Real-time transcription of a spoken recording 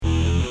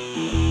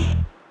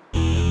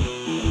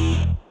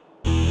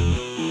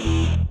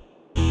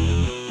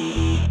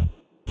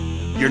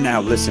now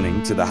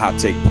listening to the Hot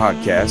Take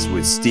Podcast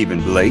with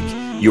Stephen Blake,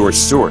 your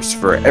source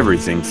for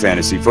everything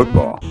fantasy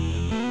football.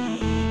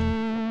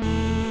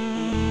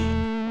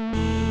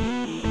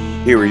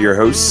 Here are your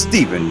hosts,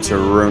 Stephen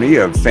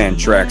Taroni of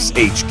Fantrax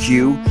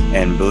HQ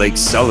and Blake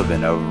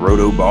Sullivan of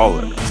Roto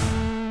Baller.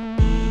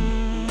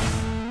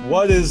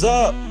 What is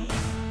up?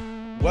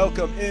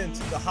 Welcome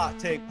into the Hot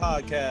Take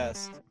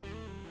Podcast.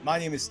 My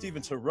name is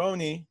Stephen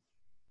Taroni,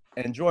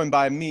 and joined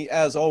by me,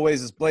 as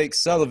always, is Blake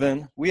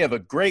Sullivan. We have a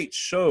great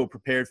show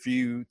prepared for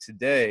you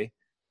today.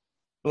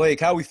 Blake,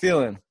 how we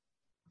feeling?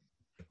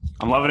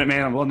 I'm loving it,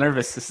 man. I'm a little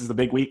nervous. This is the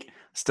big week.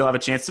 Still have a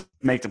chance to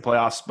make the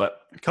playoffs,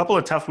 but a couple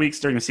of tough weeks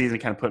during the season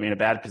kind of put me in a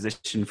bad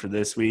position for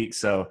this week.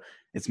 So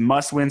it's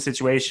must-win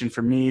situation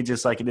for me,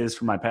 just like it is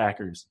for my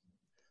Packers.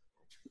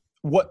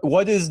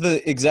 What is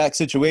the exact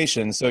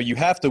situation? So you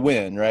have to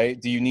win, right?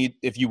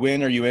 If you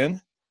win, are you in?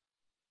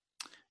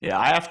 Yeah,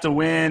 I have to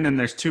win, and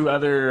there's two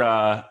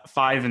other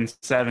 5 and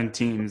 7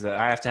 teams that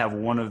I have to have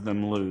one of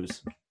them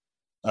lose.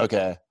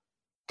 Okay.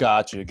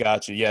 Gotcha.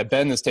 Yeah,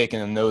 Ben is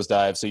taking a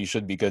nosedive, so you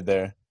should be good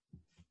there.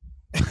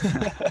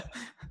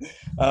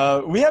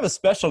 We have a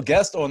special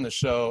guest on the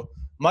show,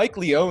 Mike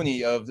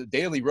Leone of the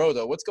Daily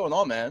Roto. What's going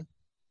on, man?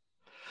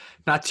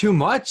 Not too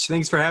much.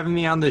 Thanks for having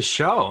me on the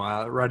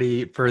show.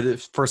 Ready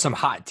for some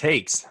hot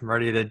takes. I'm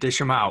ready to dish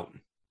them out.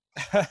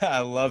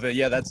 I love it.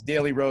 Yeah, that's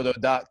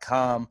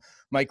dailyroto.com.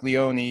 Mike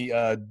Leone,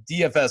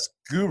 DFS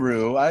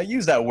guru. I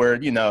use that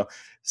word,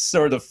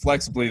 sort of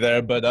flexibly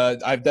there, but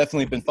I've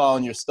definitely been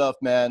following your stuff,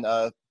 man.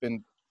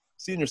 Been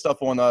seeing your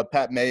stuff on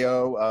Pat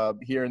Mayo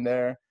here and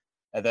there,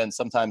 and then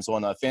sometimes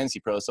on Fantasy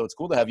Pro. So it's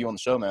cool to have you on the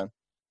show, man.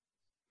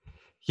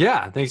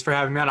 Yeah, thanks for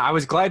having me on. I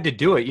was glad to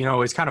do it.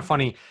 It's kind of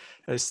funny.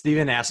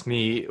 Steven asked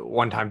me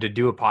one time to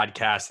do a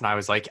podcast, and I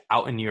was like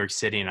out in New York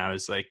City, and I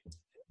was like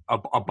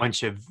a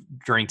bunch of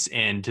drinks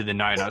into the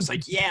night. I was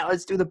like, yeah,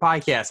 let's do the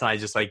podcast. And I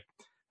was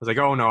like,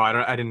 oh no,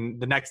 I didn't.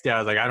 The next day I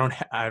was like, I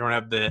don't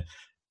have the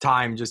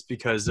time just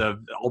because of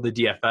all the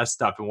DFS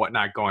stuff and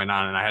whatnot going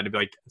on. And I had to be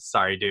like,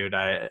 sorry, dude,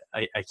 I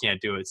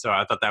can't do it. So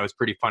I thought that was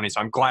pretty funny. So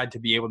I'm glad to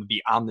be able to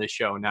be on this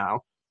show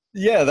now.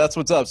 Yeah, that's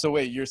what's up. So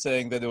wait, you're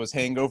saying that it was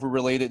hangover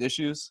related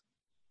issues?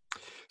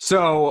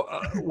 So,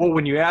 well,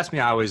 when you asked me,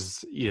 I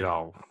was,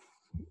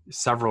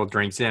 several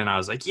drinks in, and I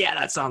was like, yeah,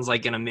 that sounds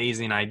like an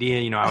amazing idea,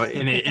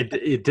 and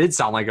it did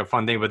sound like a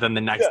fun thing. But then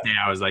the next day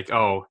I was like,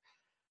 oh,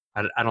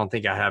 I don't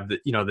think I have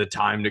the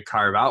time to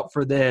carve out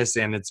for this.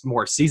 And it's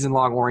more season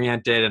long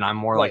oriented, and I'm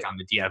more like on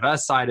the DFS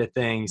side of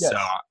things. Yes. So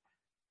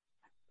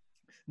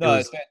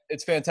no,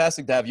 it's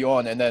fantastic to have you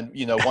on. And then,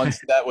 once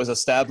that was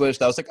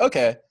established, I was like,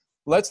 okay,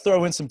 let's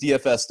throw in some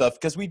DFS stuff,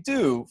 because we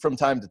do from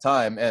time to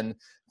time. And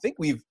I think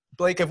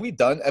Blake, have we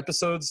done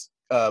episodes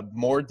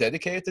more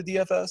dedicated to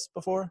DFS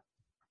before?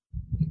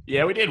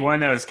 Yeah, we did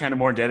one that was kind of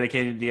more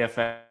dedicated to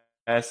DFS.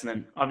 And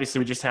then obviously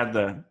we just had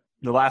the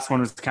last one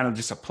was kind of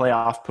just a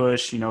playoff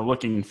push,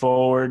 looking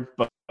forward.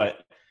 But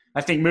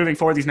I think moving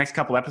forward, these next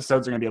couple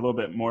episodes are going to be a little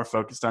bit more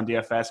focused on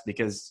DFS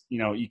because,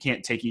 you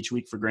can't take each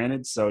week for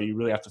granted. So you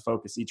really have to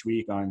focus each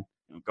week on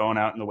going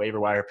out in the waiver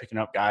wire, picking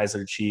up guys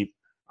that are cheap.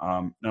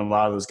 And a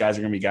lot of those guys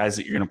are going to be guys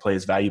that you're going to play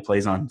as value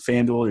plays on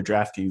FanDuel or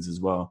DraftKings as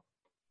well.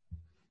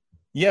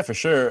 Yeah, for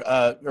sure.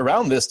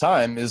 Around this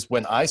time is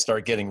when I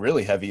start getting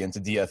really heavy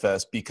into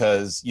DFS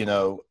because,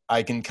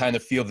 I can kind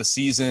of feel the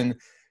season,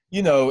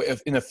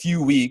 if in a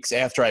few weeks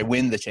after I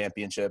win the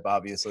championship,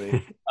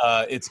 obviously,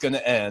 it's going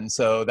to end.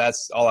 So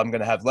that's all I'm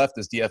going to have left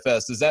is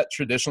DFS. Is that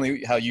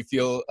traditionally how you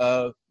feel,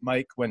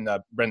 Mike, when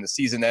the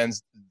season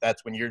ends,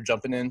 that's when you're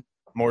jumping in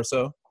more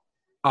so?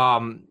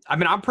 I'm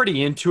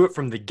pretty into it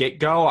from the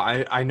get-go.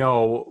 I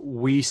know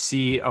we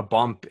see a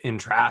bump in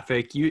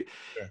traffic.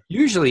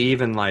 Usually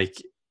even like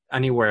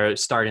anywhere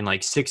starting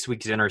like 6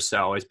 weeks in or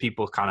so, as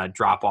people kind of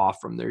drop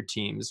off from their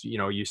teams,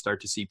 you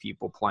start to see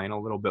people playing a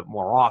little bit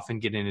more often,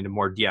 getting into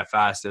more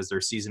DFS as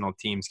their seasonal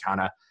teams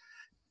kind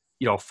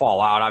of,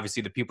 fall out.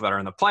 Obviously the people that are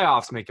in the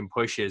playoffs making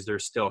pushes, they're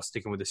still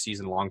sticking with the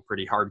season long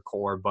pretty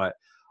hardcore, but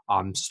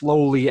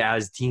slowly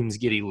as teams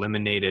get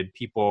eliminated,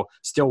 people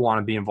still want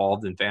to be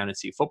involved in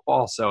fantasy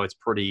football. So it's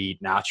pretty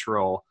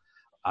natural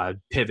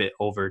pivot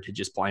over to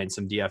just playing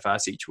some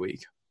DFS each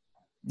week.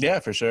 Yeah,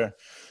 for sure.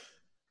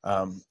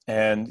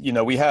 And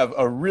we have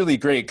a really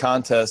great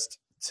contest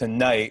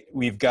tonight.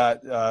 We've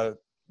got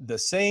the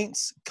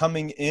Saints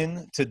coming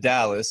in to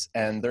Dallas,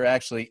 and they're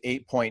actually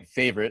 8-point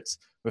favorites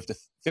with the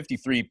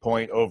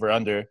 53-point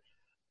over-under.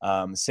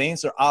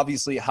 Saints are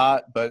obviously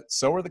hot, but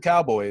so are the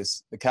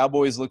Cowboys. The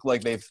Cowboys look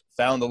like they've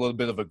found a little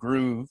bit of a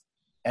groove,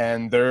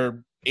 and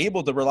they're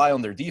able to rely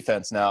on their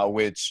defense now,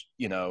 which,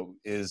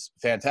 is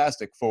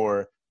fantastic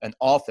for an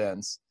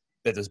offense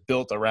that is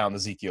built around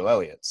Ezekiel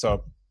Elliott.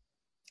 So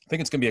I think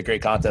it's going to be a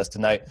great contest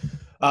tonight.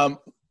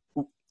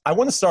 I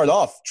want to start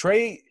off.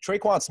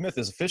 Traquan Smith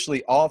is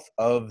officially off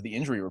of the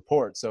injury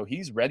report, so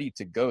he's ready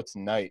to go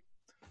tonight.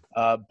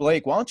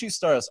 Blake, why don't you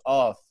start us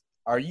off?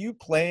 Are you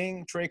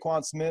playing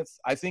Traquan Smith?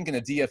 I think in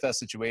a DFS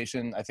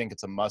situation, I think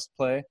it's a must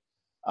play.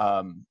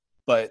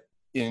 But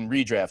in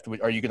redraft,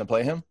 are you going to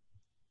play him?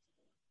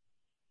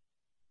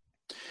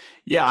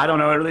 Yeah, I don't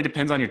know. It really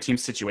depends on your team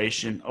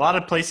situation. A lot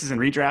of places in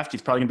redraft,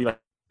 he's probably going to be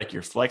like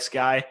your flex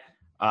guy.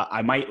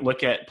 I might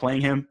look at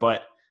playing him,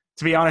 but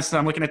to be honest,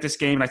 I'm looking at this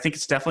game, and I think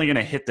it's definitely going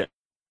to hit the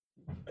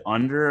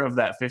under of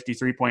that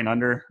 53-point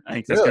under. I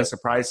think that's going to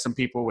surprise some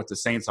people with the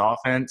Saints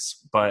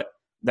offense, but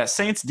that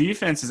Saints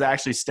defense has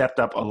actually stepped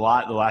up a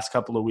lot the last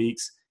couple of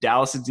weeks.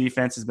 Dallas's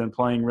defense has been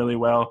playing really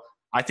well.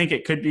 I think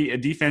it could be a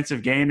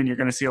defensive game, and you're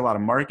going to see a lot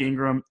of Mark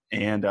Ingram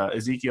and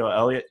Ezekiel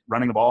Elliott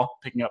running the ball,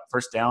 picking up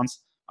first downs.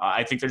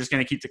 I think they're just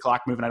going to keep the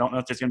clock moving. I don't know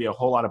if there's going to be a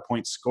whole lot of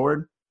points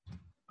scored.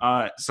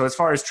 So as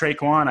far as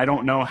Traquan, I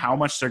don't know how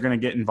much they're going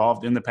to get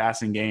involved in the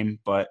passing game,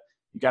 but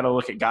you got to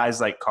look at guys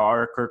like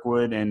Carr,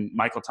 Kirkwood, and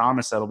Michael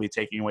Thomas that'll be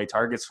taking away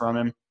targets from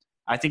him.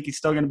 I think he's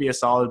still going to be a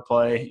solid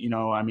play.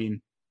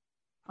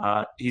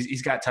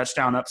 He's got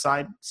touchdown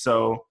upside,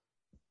 so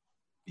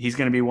he's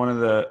going to be one of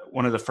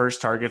the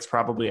first targets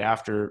probably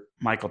after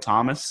Michael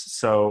Thomas.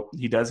 So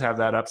he does have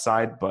that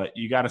upside, but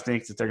you got to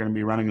think that they're going to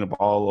be running the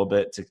ball a little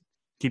bit to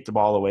keep the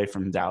ball away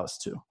from Dallas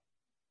too.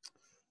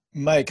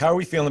 Mike, how are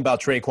we feeling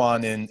about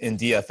Traquan in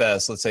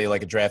DFS, let's say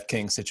like a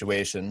DraftKings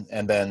situation?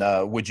 And then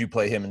would you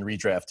play him in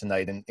redraft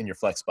tonight in your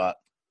flex spot?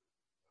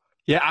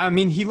 Yeah, I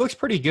mean, he looks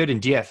pretty good in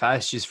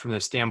DFS just from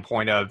the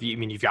standpoint of,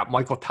 you've got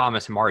Michael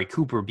Thomas and Amari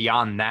Cooper.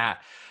 Beyond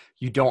that,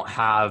 you don't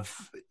have,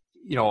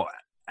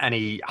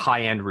 any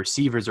high-end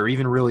receivers or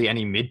even really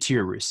any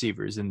mid-tier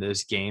receivers in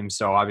this game.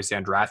 So obviously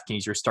on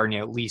DraftKings, you're starting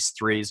at least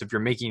three. So if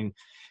you're making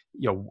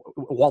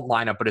one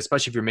lineup, but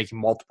especially if you're making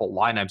multiple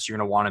lineups, you're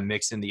going to want to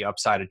mix in the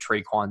upside of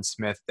Traquan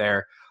Smith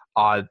there.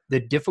 The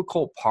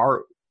difficult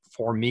part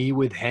for me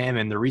with him,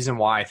 and the reason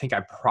why I think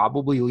I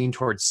probably lean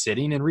towards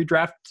sitting in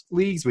redraft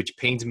leagues, which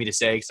pains me to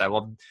say because I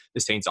love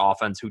the Saints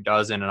offense, who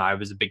doesn't, and I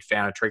was a big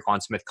fan of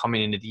Traquan Smith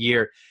coming into the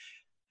year.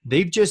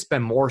 They've just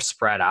been more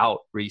spread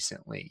out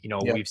recently.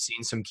 We've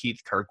seen some Keith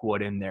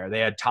Kirkwood in there. They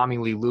had Tommy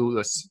Lee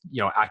Lewis,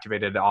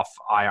 activated off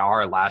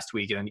IR last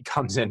week, and then he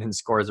comes in and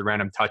scores a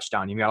random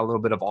touchdown. You got a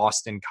little bit of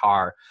Austin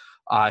Carr.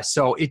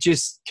 So it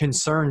just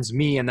concerns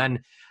me. And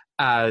then,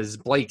 as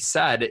Blake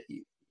said,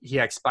 he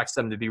expects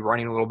them to be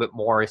running a little bit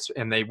more.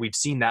 And we've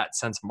seen that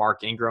since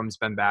Mark Ingram's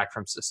been back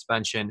from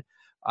suspension,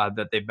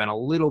 that they've been a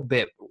little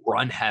bit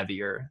run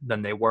heavier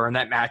than they were. And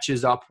that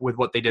matches up with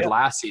what they did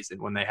last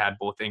season when they had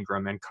both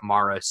Ingram and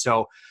Kamara.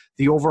 So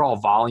the overall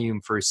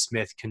volume for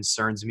Smith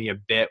concerns me a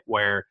bit,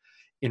 where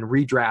in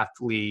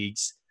redraft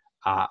leagues,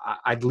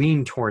 I'd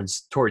lean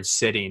towards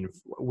sitting.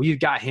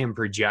 We've got him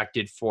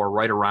projected for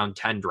right around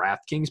 10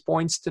 DraftKings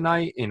points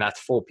tonight, and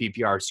that's full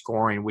PPR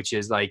scoring, which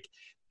is like,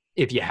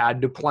 if you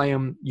had to play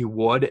him, you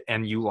would,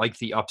 and you like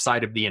the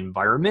upside of the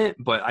environment.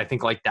 But I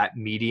think like that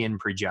median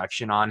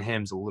projection on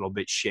him is a little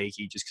bit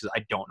shaky just because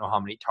I don't know how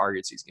many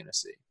targets he's going to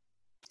see.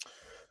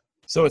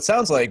 So it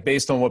sounds like,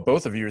 based on what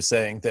both of you are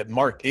saying, that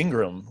Mark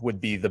Ingram would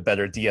be the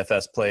better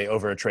DFS play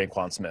over a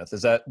Traquan Smith.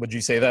 Would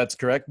you say that's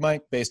correct,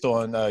 Mike, based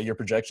on your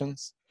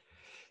projections?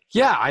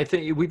 Yeah, I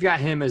think we've got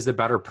him as the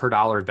better per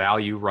dollar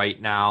value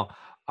right now.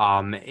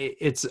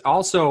 It's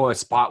also a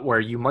spot where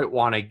you might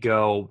want to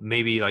go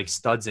maybe like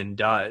studs and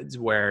duds,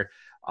 where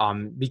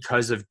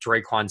because of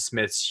Traquan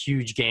Smith's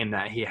huge game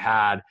that he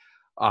had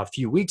a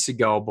few weeks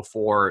ago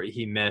before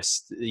he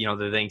missed,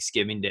 the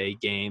Thanksgiving Day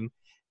game,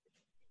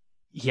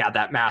 he had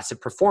that massive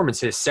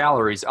performance. His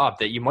salary's up,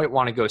 that you might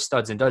want to go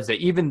studs and duds, that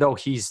even though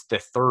he's the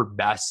third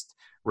best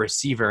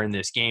receiver in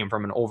this game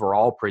from an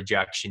overall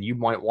projection, you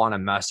might want to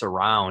mess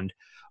around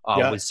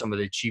with some of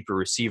the cheaper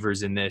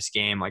receivers in this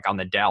game, like on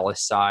the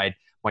Dallas side.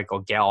 Michael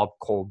Gallup,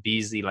 Cole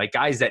Beasley, like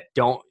guys that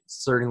don't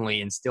certainly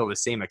instill the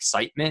same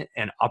excitement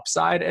and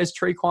upside as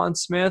Traquan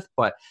Smith,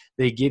 but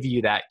they give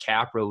you that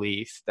cap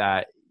relief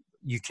that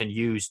you can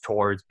use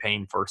towards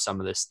paying for some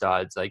of the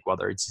studs, like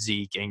whether it's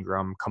Zeke,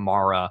 Ingram,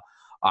 Kamara.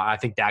 I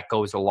think that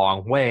goes a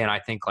long way. And I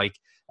think, like,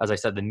 as I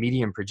said, the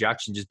median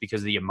projection, just because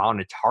of the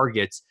amount of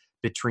targets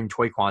between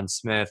Traquan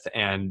Smith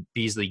and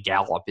Beasley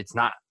Gallup, it's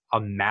not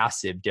a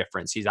massive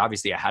difference. He's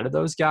obviously ahead of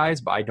those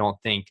guys, but I don't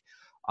think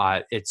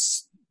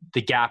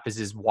the gap is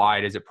as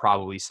wide as it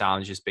probably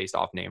sounds just based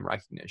off name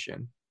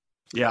recognition.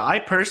 Yeah, I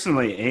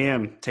personally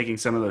am taking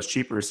some of those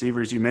cheaper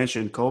receivers you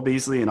mentioned, Cole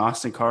Beasley and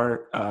Austin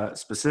Carr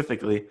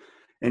specifically.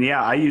 And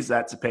yeah, I use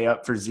that to pay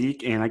up for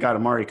Zeke, and I got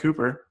Amari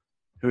Cooper,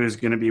 who is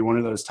going to be one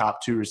of those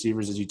top two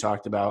receivers as you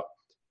talked about.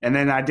 And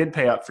then I did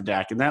pay up for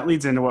Dak, and that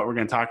leads into what we're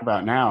going to talk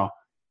about now.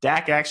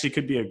 Dak actually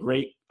could be a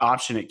great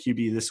option at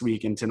QB this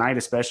week, and tonight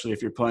especially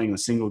if you're playing a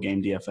single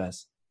game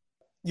DFS.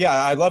 Yeah,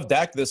 I love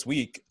Dak this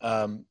week.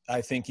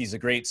 I think he's a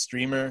great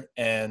streamer,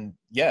 and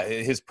yeah,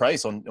 his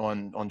price on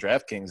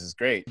DraftKings is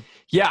great.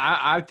 Yeah,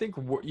 I think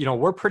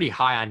we're pretty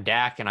high on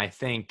Dak, and I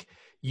think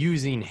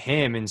using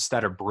him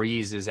instead of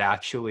Breeze is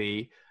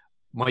actually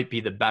might be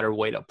the better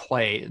way to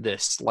play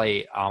this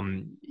slate.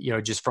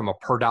 Just from a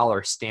per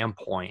dollar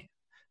standpoint,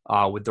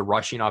 with the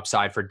rushing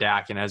upside for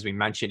Dak, and as we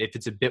mentioned, if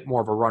it's a bit more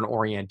of a run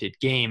oriented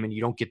game and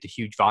you don't get the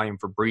huge volume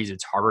for Breeze,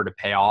 it's harder to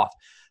pay off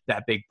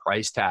that big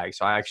price tag.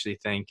 So I actually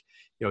think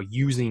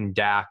using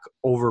Dak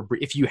over,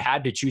 if you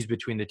had to choose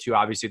between the two,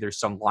 obviously there's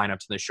some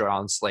lineups in the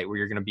showdown slate where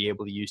you're going to be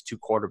able to use two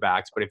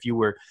quarterbacks. But if you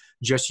were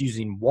just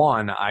using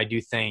one, I do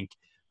think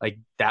like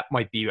that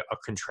might be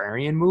a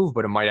contrarian move,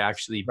 but it might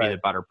actually be the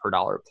better per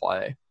dollar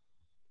play.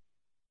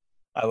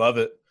 I love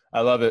it.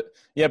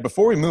 Yeah,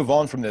 before we move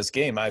on from this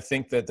game, I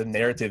think that the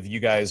narrative you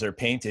guys are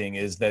painting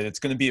is that it's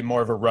going to be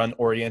more of a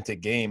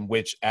run-oriented game,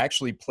 which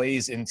actually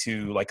plays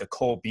into like a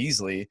Cole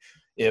Beasley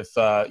if,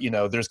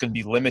 there's going to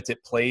be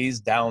limited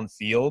plays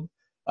downfield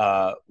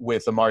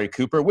with Amari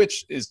Cooper,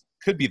 which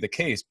could be the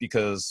case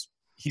because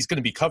he's going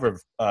to be covered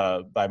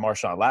by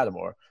Marshawn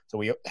Lattimore. So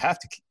we have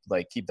to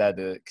keep that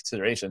into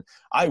consideration.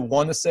 I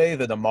want to say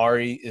that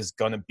Amari is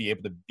going to be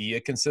able to be a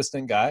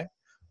consistent guy.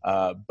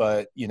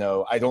 But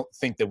I don't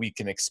think that we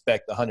can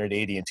expect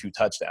 180 and 2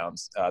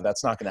 touchdowns.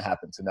 That's not going to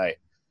happen tonight.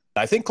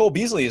 I think Cole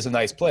Beasley is a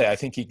nice play. I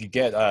think he could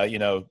get,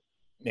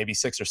 maybe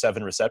 6 or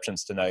 7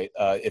 receptions tonight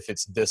if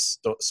it's this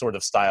sort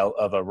of style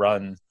of a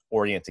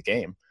run-oriented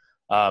game.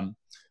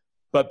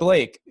 But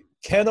Blake,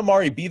 can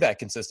Amari be that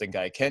consistent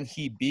guy? Can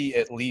he be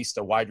at least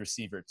a wide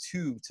receiver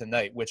 2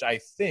 tonight, which I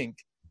think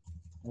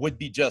would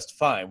be just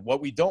fine.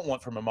 What we don't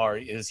want from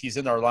Amari is he's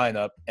in our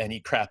lineup and he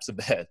craps a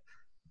bed.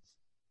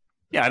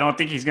 Yeah, I don't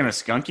think he's going to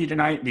skunk you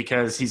tonight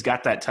because he's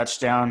got that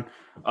touchdown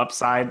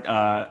upside.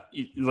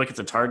 You look at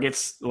the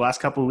targets the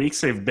last couple of weeks,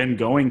 they've been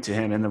going to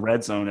him in the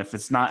red zone. If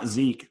it's not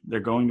Zeke,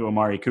 they're going to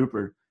Amari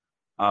Cooper,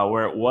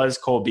 where it was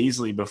Cole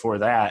Beasley before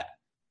that.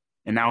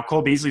 And now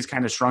Cole Beasley's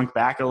kind of shrunk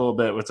back a little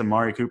bit with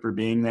Amari Cooper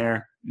being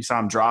there. You saw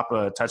him drop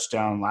a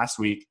touchdown last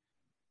week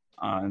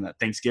in that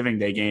Thanksgiving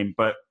Day game.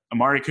 But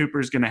Amari Cooper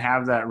is going to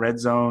have that red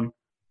zone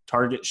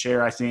target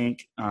share, I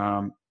think.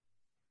 I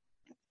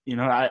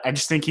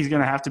just think he's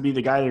going to have to be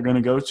the guy they're going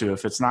to go to.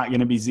 If it's not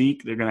going to be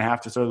Zeke, they're going to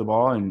have to throw the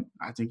ball, and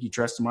I think you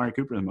trust Amari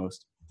Cooper the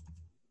most.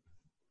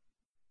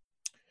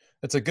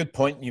 That's a good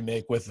point you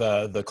make with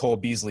the Cole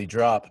Beasley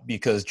drop,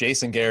 because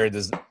Jason Garrett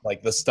is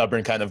like the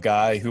stubborn kind of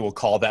guy who will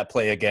call that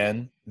play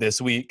again this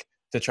week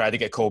to try to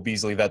get Cole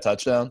Beasley that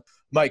touchdown.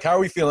 Mike, how are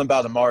we feeling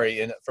about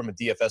Amari from a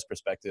DFS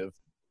perspective?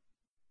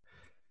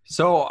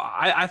 So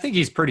I think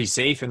he's pretty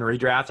safe in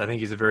redraft. I think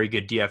he's a very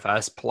good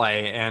DFS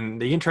play. And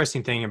the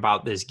interesting thing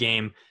about this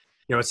game,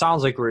 it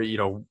sounds like we're,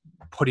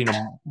 putting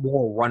a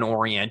more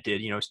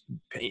run-oriented,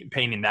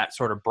 painting that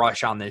sort of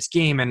brush on this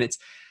game. And it's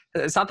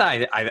not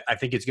that I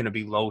think it's going to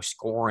be low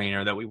scoring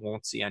or that we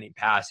won't see any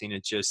passing.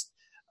 It's just,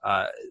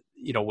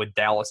 with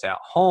Dallas at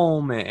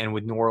home and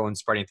with New Orleans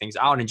spreading things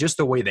out and just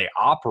the way they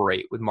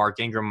operate with Mark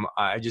Ingram,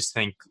 I just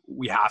think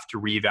we have to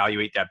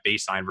reevaluate that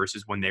baseline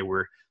versus when they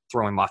were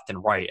throwing left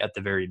and right at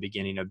the very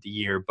beginning of the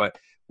year. But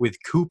with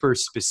Cooper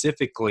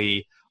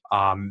specifically,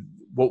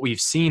 what we've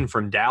seen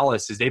from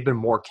Dallas is they've been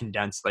more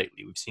condensed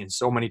lately. We've seen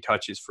so many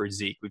touches for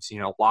Zeke. We've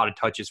seen a lot of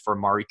touches for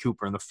Amari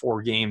Cooper in the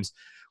 4 games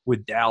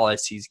with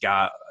Dallas. He's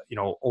got,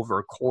 over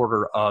a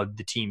quarter of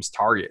the team's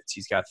targets.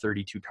 He's got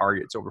 32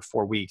 targets over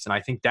 4 weeks. And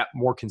I think that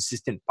more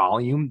consistent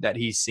volume that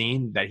he's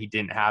seen that he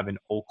didn't have in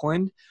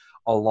Oakland,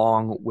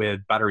 along with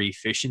better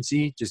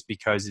efficiency, just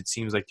because it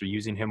seems like they're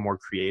using him more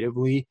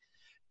creatively,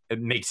 it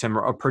makes him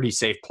a pretty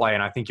safe play.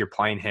 And I think you're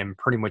playing him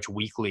pretty much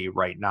weekly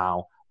right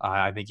now.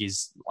 I think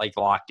he's like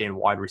locked in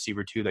wide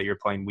receiver 2 that you're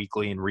playing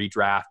weekly in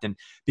redraft. And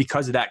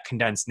because of that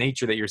condensed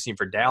nature that you're seeing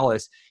for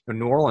Dallas,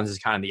 New Orleans is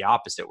kind of the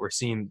opposite. We're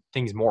seeing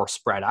things more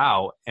spread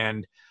out.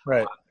 And,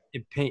 right.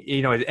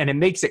 And it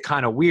makes it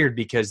kind of weird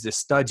because the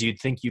studs you'd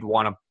think you'd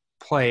want to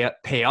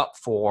pay up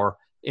for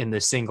in the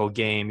single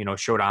game,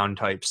 showdown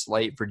type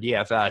slate for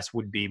DFS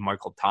would be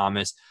Michael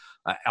Thomas,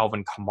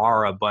 Alvin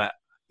Kamara. But,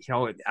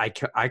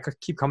 I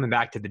keep coming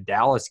back to the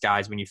Dallas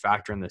guys when you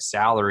factor in the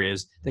salary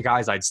is the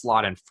guys I'd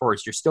slot in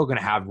first. You're still going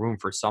to have room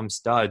for some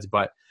studs,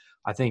 but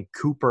I think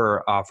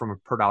Cooper from a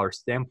per dollar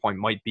standpoint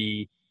might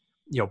be,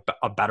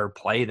 a better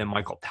play than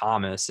Michael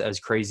Thomas, as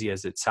crazy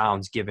as it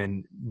sounds,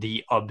 given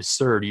the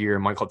absurd year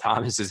Michael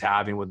Thomas is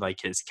having with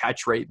like his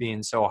catch rate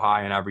being so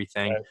high and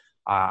everything. Right.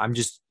 I'm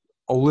just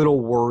a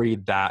little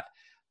worried that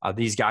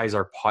these guys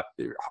are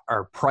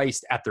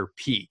priced at their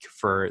peak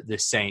for the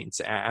Saints,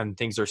 and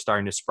things are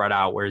starting to spread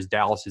out, whereas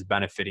Dallas is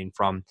benefiting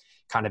from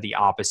kind of the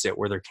opposite,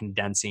 where they're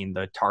condensing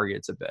the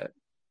targets a bit.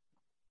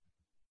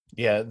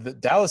 Yeah,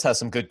 Dallas has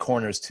some good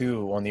corners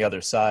too on the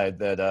other side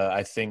that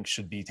I think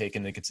should be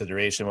taken into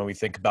consideration when we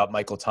think about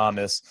Michael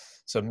Thomas.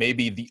 So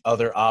maybe the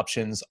other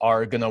options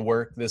are going to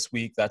work this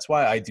week. That's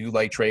why I do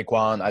like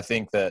Traquan. I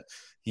think that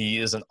he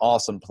is an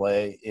awesome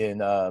play in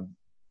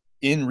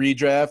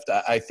redraft.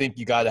 I think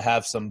you got to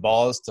have some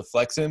balls to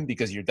flex him,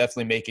 because you're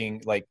definitely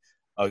making like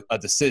a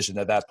decision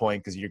at that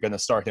point, because you're going to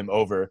start him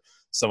over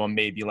someone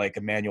maybe like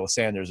Emmanuel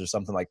Sanders or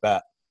something like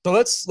that. So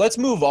let's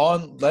move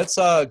on. Let's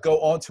go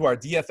on to our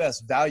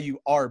DFS value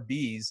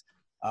RBs.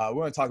 We're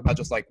going to talk about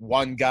just like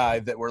one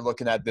guy that we're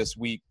looking at this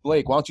week.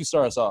 Blake, why don't you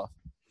start us off?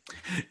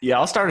 Yeah,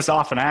 I'll start us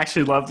off. And I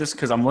actually love this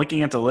because I'm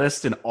looking at the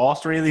list and all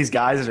 3 of these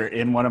guys are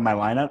in one of my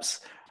lineups.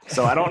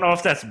 So I don't know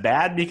if that's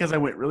bad because I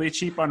went really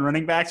cheap on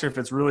running backs or if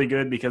it's really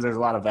good because there's a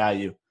lot of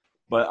value.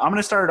 But I'm going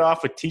to start it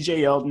off with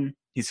TJ Yeldon,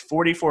 He's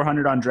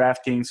 4,400 on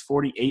DraftKings,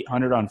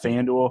 4,800 on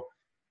FanDuel.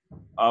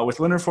 With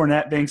Leonard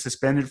Fournette being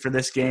suspended for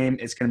this game,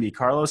 it's going to be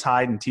Carlos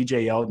Hyde and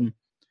TJ Yeldon.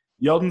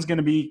 Yeldon's going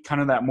to be kind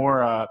of that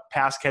more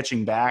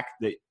pass-catching back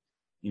that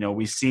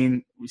we've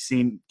seen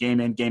game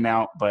in, game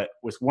out. But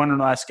with one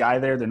less guy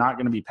there, they're not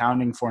going to be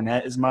pounding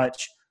Fournette as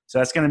much. So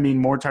that's going to mean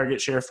more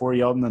target share for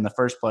Yeldon in the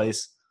first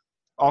place.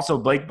 Also,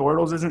 Blake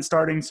Bortles isn't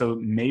starting, so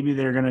maybe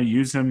they're going to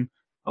use him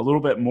a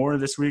little bit more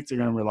this week. They're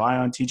going to rely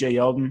on TJ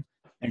Yeldon.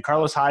 And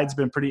Carlos Hyde's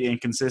been pretty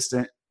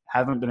inconsistent.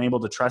 Haven't been able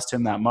to trust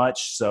him that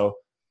much. So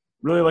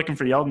really looking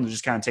for Yeldon to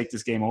just kind of take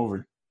this game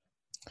over.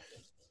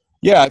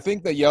 Yeah, I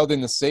think that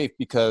Yeldon is safe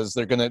because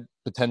they're going to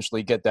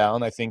potentially get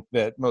down. I think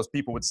that most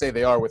people would say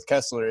they are with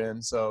Kessler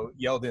in, so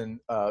Yeldon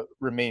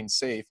remains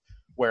safe,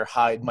 where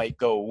Hyde might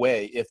go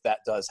away if that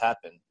does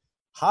happen.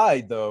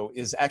 Hyde, though,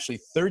 is actually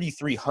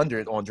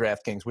 3,300 on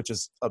DraftKings, which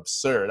is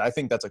absurd. I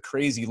think that's a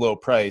crazy low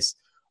price.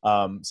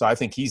 So I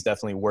think he's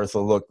definitely worth a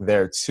look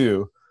there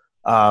too.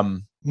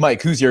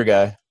 Mike, who's your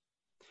guy?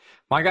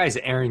 My guy's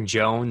Aaron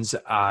Jones.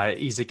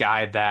 He's a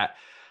guy that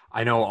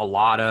I know a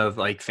lot of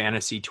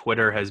fantasy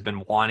Twitter has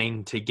been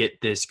wanting to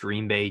get this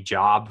Green Bay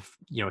job,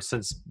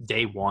 since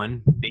day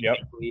one, basically.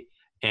 Yep.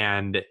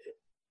 And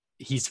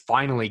he's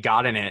finally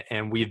gotten it,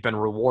 and we've been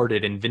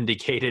rewarded and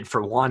vindicated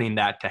for wanting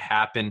that to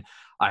happen.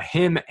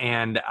 Him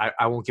and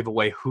I won't give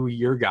away who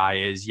your guy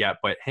is yet,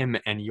 but him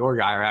and your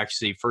guy are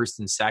actually first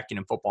and second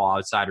in Football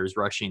Outsiders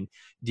rushing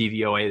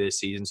DVOA this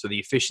season. So the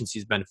efficiency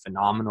has been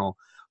phenomenal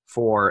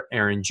for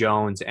Aaron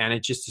Jones, and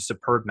it's just a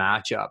superb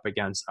matchup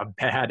against a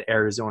bad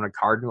Arizona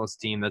Cardinals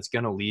team that's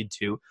going to lead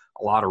to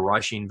a lot of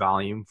rushing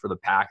volume for the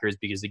Packers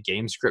because the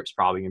game script's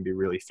probably going to be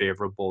really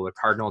favorable. The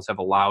Cardinals have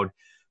allowed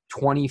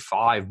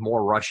 25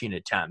 more rushing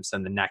attempts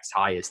than the next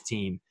highest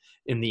team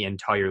in the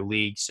entire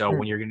league. So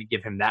when you're going to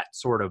give him that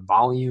sort of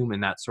volume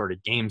and that sort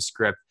of game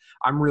script,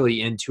 I'm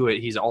really into it.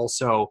 He's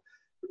also,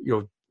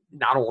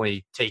 not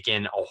only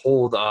taken a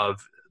hold of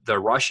the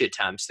rush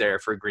attempts there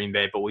for Green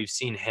Bay, but we've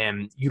seen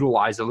him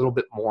utilize a little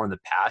bit more in the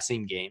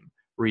passing game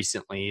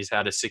recently. He's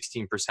had a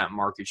 16%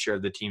 market share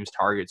of the team's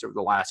targets over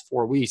the last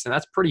 4 weeks, and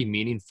that's pretty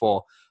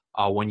meaningful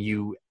when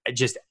you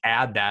just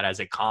add that as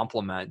a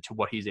complement to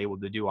what he's able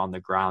to do on the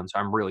ground. So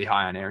I'm really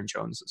high on Aaron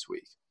Jones this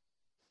week.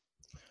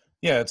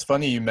 Yeah, it's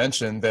funny you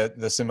mentioned that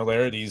the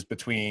similarities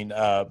between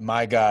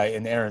my guy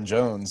and Aaron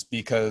Jones,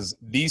 because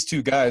these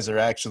two guys are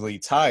actually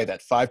tied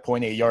at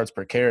 5.8 yards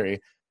per carry,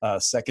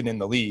 second in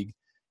the league,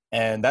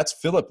 and that's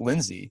Phillip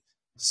Lindsay.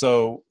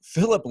 So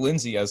Phillip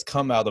Lindsay has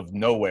come out of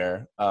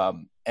nowhere,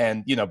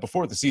 and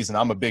before the season,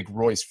 I'm a big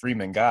Royce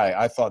Freeman guy.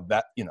 I thought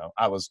that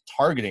I was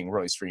targeting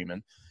Royce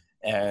Freeman,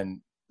 and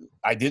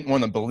I didn't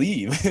want to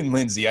believe in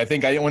Lindsay. I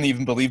think I didn't want to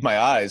even believe my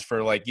eyes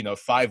for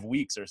 5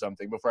 weeks or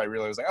something before I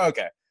realized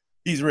okay.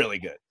 He's really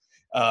good.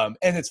 And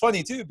it's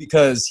funny, too,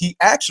 because he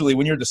actually,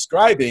 when you're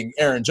describing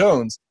Aaron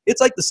Jones,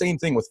 it's like the same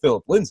thing with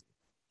Phillip Lindsay.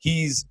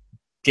 He's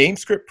game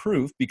script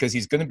proof because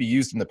he's going to be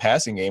used in the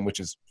passing game, which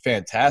is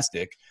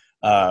fantastic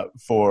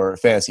for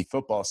fantasy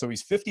football. So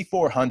he's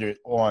 5,400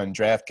 on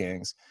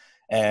DraftKings.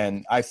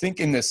 And I think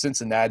in this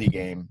Cincinnati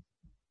game,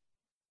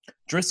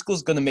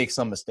 Driscoll's going to make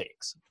some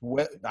mistakes.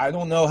 I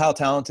don't know how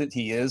talented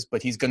he is,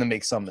 but he's going to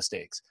make some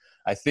mistakes.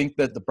 I think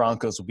that the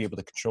Broncos will be able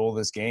to control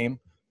this game.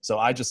 So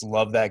I just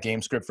love that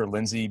game script for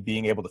Lindsay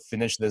being able to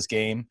finish this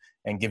game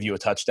and give you a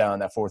touchdown in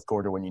that fourth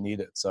quarter when you need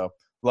it. So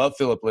love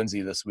Phillip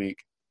Lindsay this week.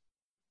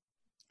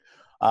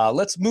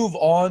 Let's move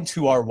on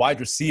to our wide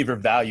receiver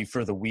value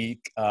for the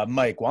week.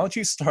 Mike, why don't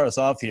you start us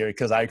off here?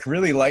 Because I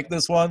really like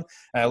this one,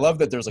 and I love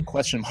that there's a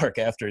question mark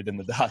after it in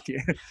the doc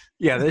here.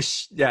 Yeah,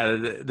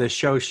 the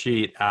show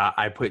sheet,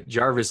 I put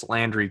Jarvis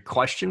Landry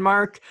question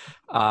mark.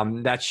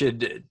 That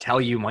should tell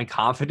you my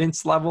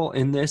confidence level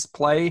in this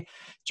play.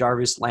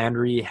 Jarvis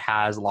Landry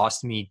has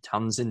lost me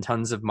tons and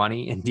tons of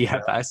money in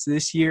DFS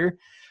this year.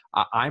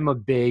 I'm a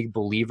big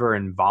believer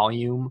in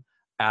volume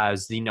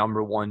as the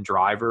number one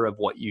driver of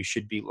what you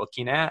should be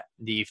looking at.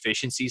 The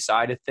efficiency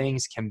side of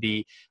things can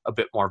be a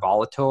bit more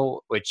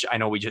volatile, which I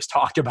know we just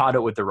talked about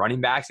it with the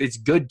running backs. It's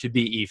good to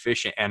be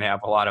efficient and have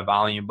a lot of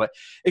volume, but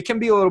it can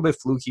be a little bit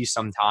fluky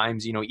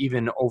sometimes,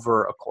 even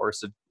over a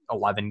course of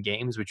 11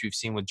 games, which we've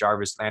seen with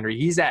Jarvis Landry.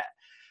 He's at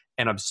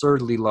an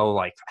absurdly low,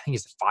 I think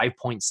it's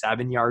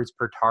 5.7 yards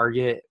per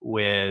target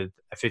with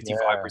a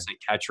 55%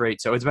 catch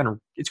rate. So it's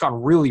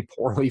gone really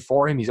poorly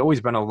for him. He's always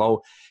been a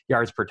low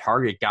yards per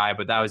target guy,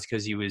 but that was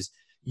because he was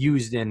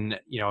used in,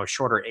 a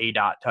shorter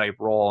ADOT type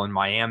role in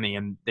Miami.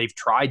 And they've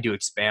tried to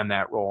expand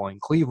that role in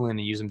Cleveland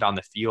and use him down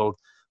the field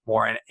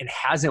more. And it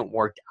hasn't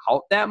worked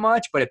out that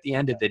much, but at the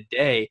end of the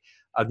day,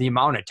 the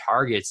amount of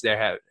targets they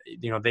have,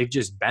 they've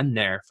just been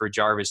there for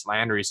Jarvis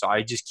Landry. So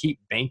I just keep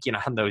banking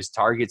on those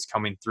targets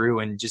coming through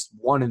and just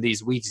one of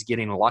these weeks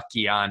getting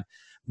lucky on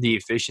the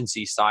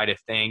efficiency side of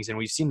things. And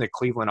we've seen the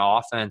Cleveland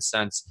offense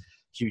since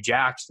Hugh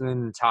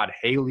Jackson, Todd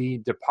Haley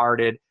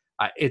departed.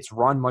 It's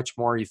run much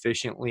more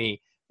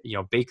efficiently.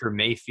 Baker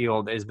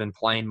Mayfield has been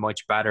playing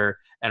much better.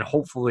 And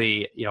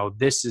hopefully,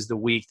 this is the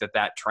week that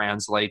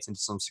translates into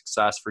some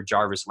success for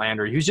Jarvis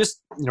Landry, who's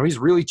just, he's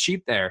really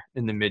cheap there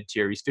in the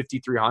mid-tier. He's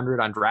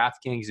 5,300 on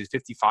DraftKings. He's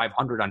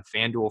 5,500 on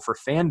FanDuel. For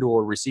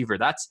FanDuel receiver,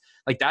 that's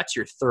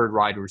your third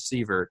wide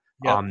receiver.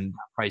 Yep.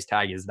 Price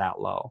tag is that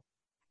low.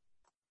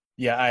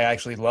 Yeah, I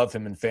actually love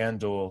him in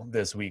FanDuel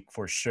this week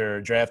for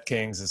sure.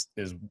 DraftKings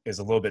is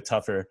a little bit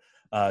tougher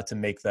to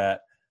make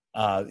that.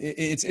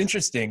 It's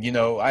interesting.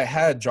 I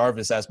had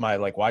Jarvis as my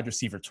wide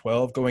receiver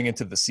 12 going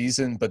into the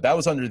season, but that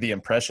was under the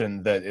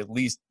impression that at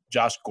least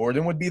Josh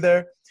Gordon would be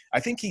there. I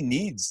think he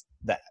needs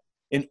that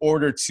in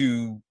order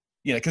to,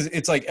 because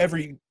it's like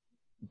every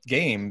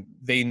game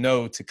they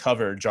know to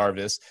cover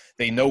Jarvis.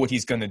 They know what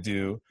he's going to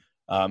do.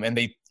 And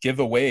they give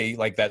away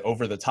that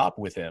over the top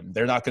with him.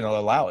 They're not going to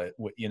allow it,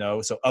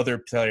 So other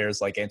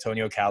players like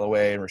Antonio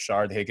Callaway and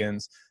Rashard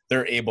Higgins,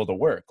 they're able to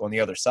work on the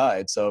other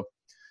side. So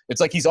it's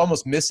like he's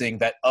almost missing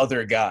that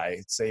other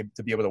guy, say,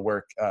 to be able to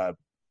work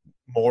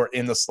more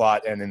in the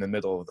slot and in the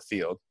middle of the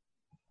field.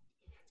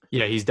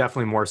 Yeah, he's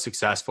definitely more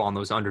successful on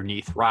those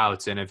underneath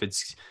routes. And if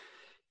it's,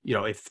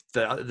 if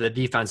the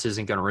defense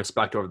isn't going to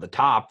respect over the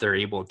top, they're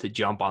able to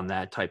jump on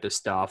that type of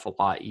stuff a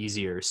lot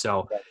easier.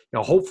 So,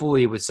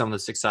 hopefully with some of the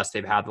success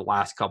they've had the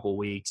last couple of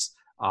weeks,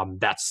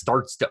 that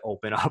starts to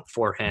open up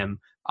for him.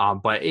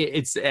 But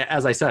it's,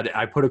 as I said,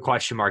 I put a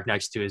question mark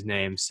next to his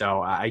name.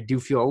 So I do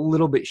feel a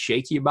little bit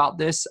shaky about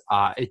this.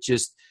 It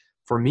just,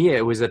 for me,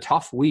 it was a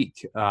tough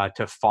week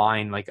to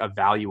find a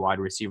value wide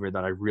receiver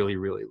that I really,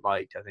 really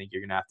liked. I think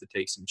you're going to have to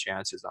take some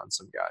chances on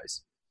some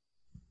guys.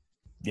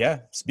 Yeah.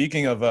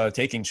 Speaking of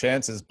taking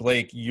chances,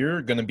 Blake,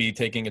 you're going to be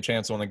taking a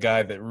chance on a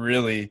guy that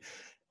really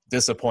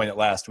disappointed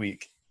last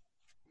week.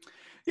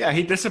 Yeah,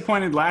 he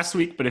disappointed last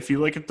week, but if you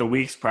look at the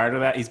weeks prior to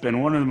that, he's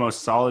been one of the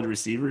most solid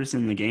receivers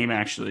in the game,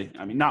 actually.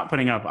 I mean, not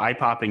putting up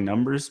eye-popping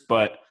numbers,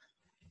 but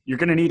you're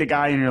going to need a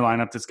guy in your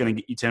lineup that's going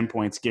to get you 10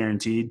 points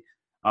guaranteed.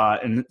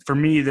 And for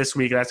me this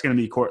week, that's going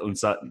to be Courtland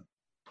Sutton.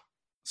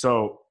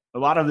 So a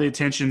lot of the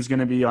attention is going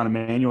to be on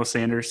Emmanuel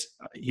Sanders.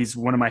 He's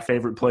one of my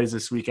favorite plays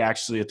this week,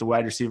 actually, at the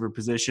wide receiver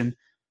position.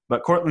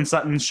 But Courtland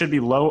Sutton should be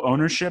low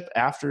ownership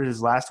after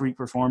his last week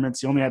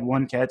performance. He only had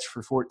one catch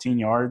for 14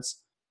 yards.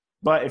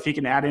 But if he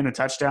can add in a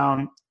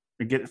touchdown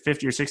or get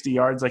 50 or 60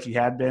 yards like he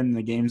had been in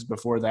the games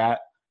before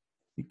that,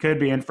 he could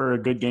be in for a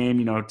good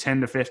game.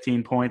 10 to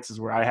 15 points is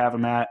where I have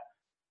him at.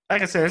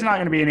 Like I said, it's not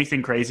going to be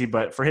anything crazy,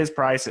 but for his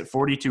price at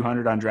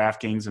 4,200 on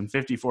DraftKings and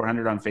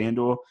 5,400 on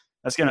FanDuel,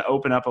 that's going to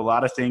open up a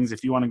lot of things.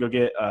 If you want to go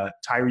get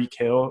Tyreek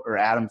Hill or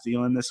Adam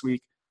Thielen this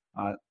week,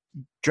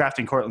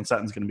 drafting Courtland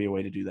Sutton is going to be a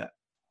way to do that.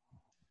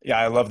 Yeah,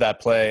 I love that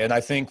play. And I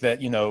think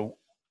that,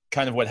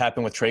 kind of what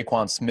happened with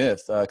Traquan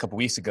Smith a couple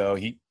weeks ago,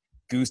 he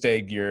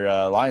goose-egged your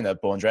lineup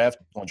on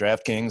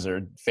DraftKings or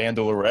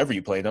FanDuel or wherever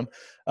you played him,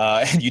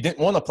 and you didn't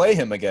want to play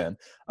him again.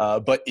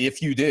 But if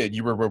you did,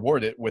 you were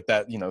rewarded with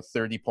that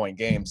 30-point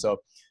game. So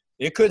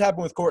it could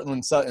happen with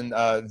Courtland Sutton.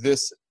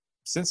 This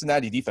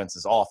Cincinnati defense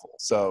is awful.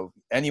 So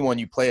anyone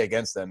you play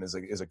against them is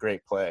a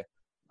great play.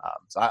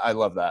 So I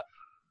love that.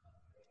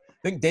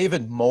 I think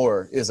David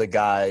Moore is a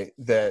guy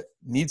that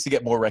needs to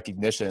get more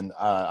recognition.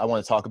 I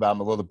want to talk about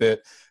him a little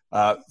bit.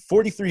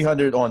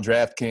 4,300 on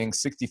DraftKings,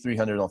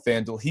 6,300 on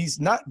FanDuel. He's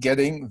not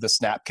getting the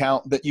snap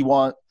count that you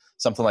want,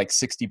 something like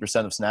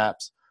 60% of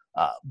snaps.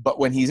 But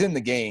when he's in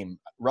the game,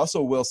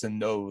 Russell Wilson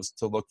knows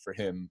to look for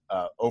him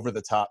over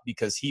the top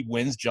because he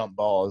wins jump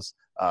balls.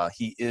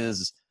 He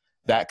is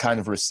that kind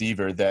of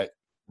receiver that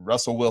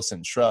Russell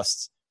Wilson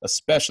trusts,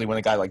 especially when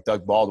a guy like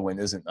Doug Baldwin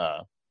isn't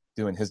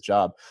doing his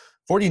job.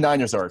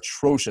 49ers are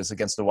atrocious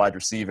against the wide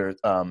receiver.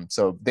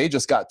 So they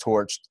just got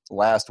torched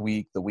last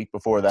week, the week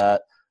before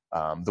that.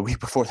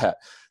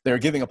 They were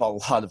giving up a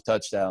lot of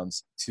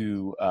touchdowns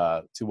to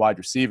wide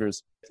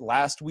receivers.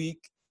 Last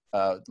week,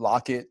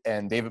 Lockett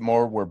and David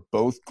Moore were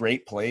both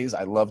great plays.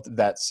 I loved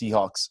that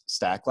Seahawks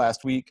stack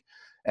last week,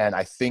 and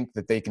I think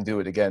that they can do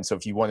it again. So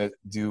if you want to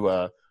do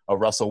a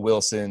Russell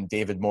Wilson,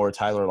 David Moore,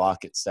 Tyler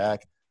Lockett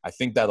stack, I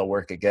think that'll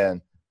work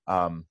again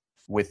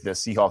with the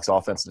Seahawks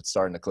offense that's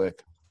starting to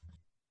click.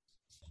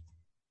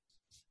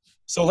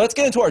 So let's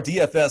get into our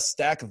DFS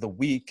stack of the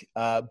week.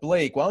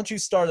 Blake, why don't you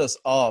start us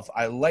off?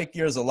 I like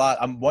yours a lot.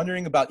 I'm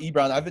wondering about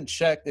Ebron. I haven't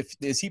checked.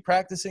 Is he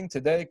practicing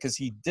today? Because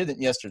he didn't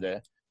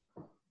yesterday.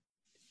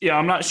 Yeah,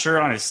 I'm not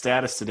sure on his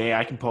status today.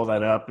 I can pull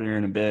that up here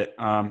in a bit.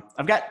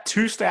 I've got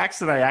two stacks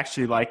that I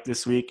actually like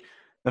this week.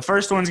 The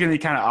first one's going to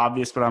be kind of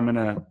obvious, but I'm going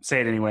to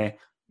say it anyway.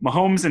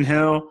 Mahomes and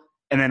Hill,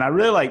 and then I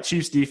really like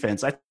Chiefs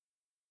defense. I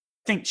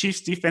think Chiefs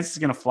defense is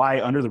going to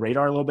fly under the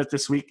radar a little bit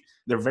this week.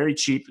 They're very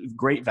cheap,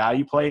 great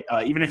value play.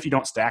 Even if you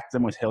don't stack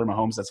them with Hill or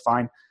Mahomes, that's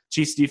fine.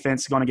 Chiefs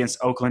defense going against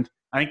Oakland.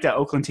 I think that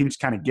Oakland team's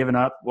kind of given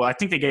up. Well, I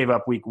think they gave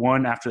up week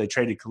one after they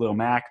traded Khalil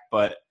Mack,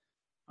 but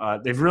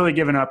they've really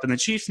given up. And the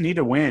Chiefs need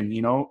to win.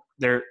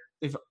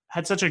 They've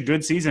had such a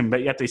good season,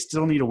 but yet they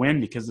still need to win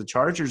because the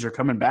Chargers are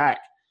coming back,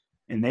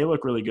 and they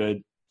look really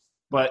good.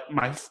 But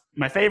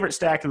my favorite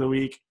stack of the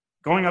week,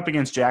 going up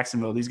against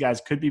Jacksonville, these guys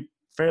could be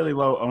fairly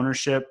low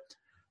ownership,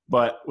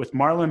 but with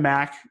Marlon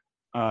Mack,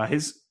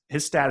 his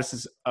his status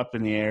is up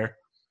in the air.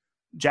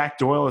 Jack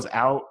Doyle is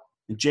out.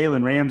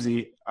 Jalen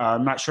Ramsey,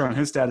 I'm not sure on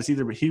his status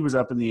either, but he was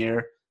up in the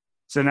air.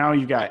 So now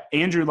you've got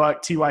Andrew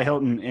Luck, T.Y.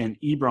 Hilton, and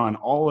Ebron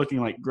all looking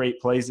like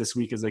great plays this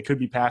week as they could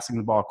be passing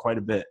the ball quite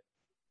a bit.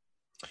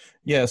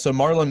 Yeah, so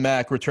Marlon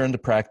Mack returned to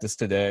practice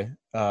today.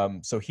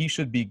 So he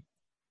should be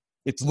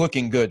 – it's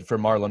looking good for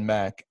Marlon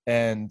Mack.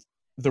 And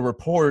the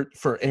report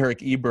for Eric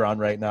Ebron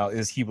right now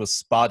is he was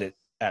spotted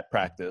at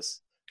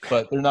practice.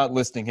 But they're not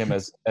listing him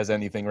as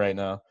anything right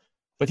now.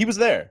 But he was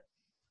there.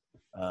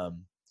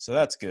 So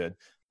that's good.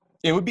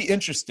 It would be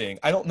interesting.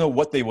 I don't know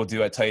what they will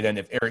do at tight end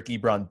if Eric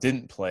Ebron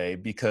didn't play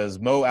because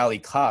Mo Alley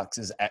Cox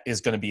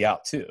is going to be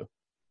out too.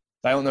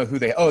 I don't know who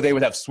they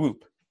would have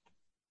Swoop.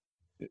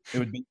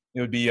 It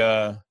would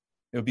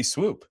be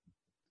Swoop.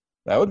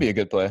 That would be a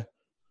good play.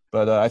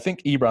 But I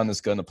think Ebron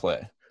is going to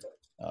play.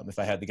 If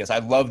I had to guess, I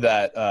love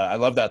that. I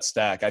love that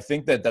stack. I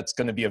think that's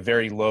going to be a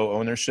very low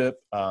ownership.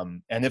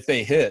 And if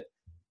they hit,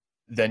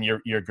 then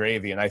you're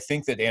gravy. And I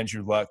think that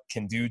Andrew Luck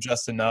can do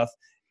just enough.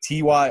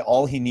 Ty,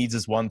 all he needs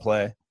is one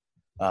play.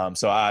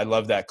 So I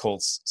love that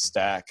Colts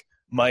stack.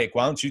 Mike,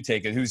 why don't you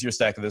take it? Who's your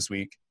stack of this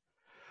week?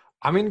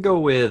 I'm going to go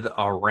with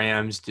a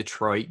Rams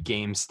Detroit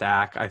game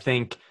stack. I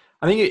think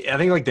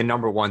like the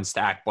number one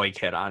stack Blake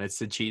hit on. It's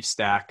the Chiefs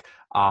stack.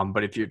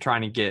 But if you're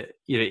trying to get,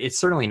 it's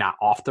certainly not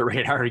off the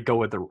radar to go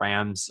with the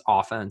Rams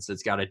offense.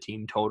 It's got a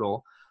team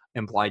total,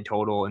 implied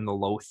total in the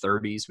low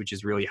 30s, which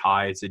is really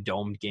high. It's a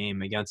domed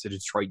game against a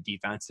Detroit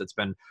defense that's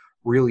been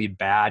really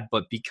bad,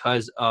 but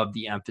because of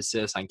the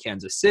emphasis on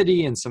Kansas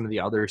City and some of the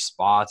other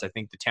spots, I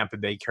think the Tampa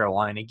Bay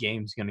Carolina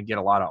game is going to get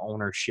a lot of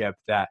ownership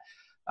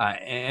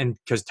and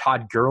because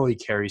Todd Gurley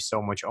carries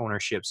so much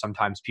ownership,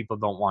 sometimes people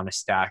don't want to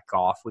stack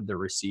off with the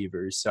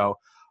receivers. So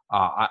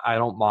I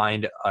don't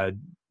mind a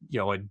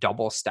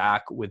double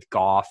stack with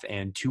Goff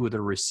and two of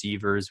the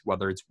receivers,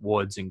 whether it's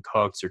Woods and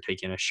Cooks, or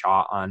taking a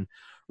shot on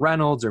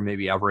Reynolds or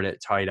maybe Everett at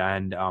tight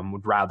end.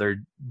 Would rather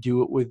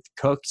do it with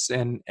Cooks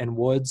and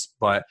Woods,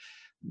 but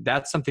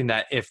that's something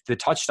that if the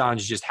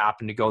touchdowns just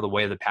happen to go the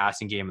way of the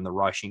passing game and the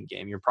rushing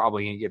game, you're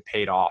probably going to get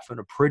paid off in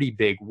a pretty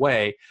big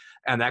way.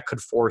 And that could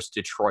force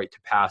Detroit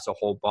to pass a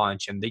whole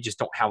bunch. And they just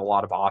don't have a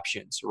lot of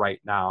options right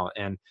now.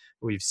 And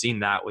we've seen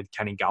that with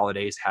Kenny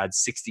Galladay's had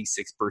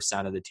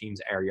 66% of the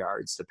team's air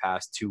yards the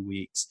past 2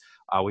 weeks.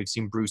 We've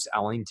seen Bruce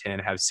Ellington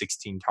have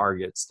 16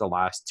 targets the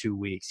last 2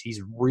 weeks.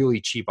 He's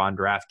really cheap on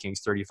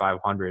DraftKings,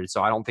 3,500.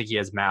 So I don't think he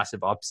has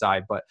massive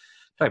upside, but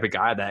type of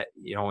guy that,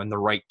 in the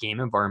right game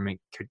environment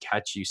could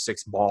catch you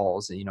 6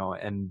 balls,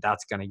 and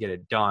that's going to get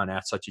it done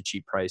at such a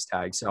cheap price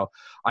tag. So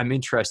I'm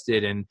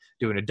interested in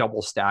doing a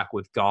double stack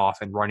with Goff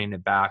and running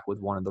it back with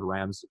one of the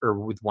Rams or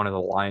with one of the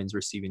Lions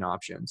receiving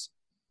options.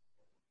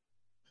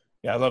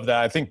 Yeah, I love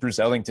that. I think Bruce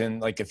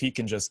Ellington, if he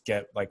can just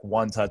get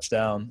one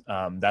touchdown,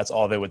 that's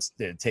all they would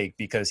take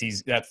because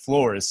that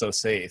floor is so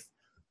safe.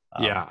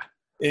 Yeah.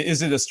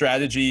 Is it a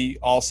strategy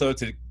also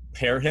to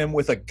pair him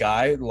with a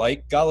guy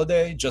like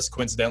Galladay, just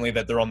coincidentally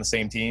that they're on the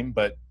same team,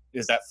 but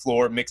is that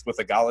floor mixed with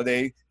a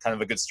Galladay kind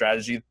of a good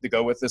strategy to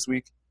go with this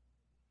week?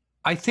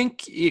 I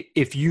think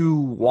if you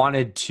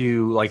wanted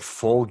to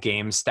full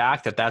game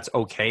stack that's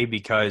okay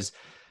because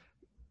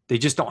they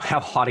just don't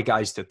have a lot of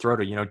guys to throw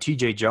to.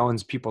 TJ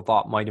Jones, people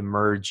thought might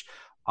emerge.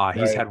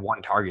 He's had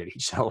one target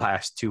each of the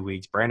last 2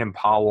 weeks. Brandon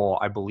Powell,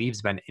 I believe,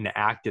 has been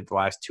inactive the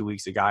last 2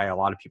 weeks. A guy a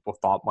lot of people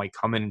thought might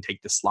come in and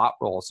take the slot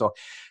role. So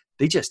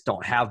they just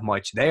don't have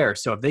much there.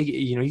 So if they,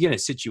 you get in a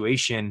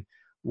situation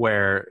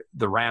where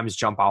the Rams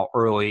jump out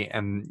early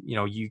and,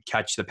 you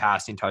catch the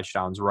passing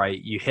touchdowns right,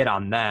 you hit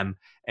on them,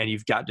 and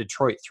you've got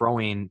Detroit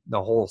throwing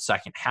the whole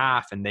second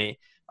half, and they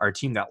are a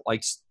team that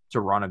likes to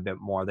run a bit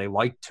more. They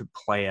like to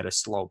play at a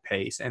slow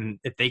pace. And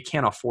if they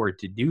can't afford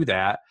to do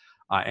that,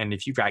 and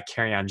if you've got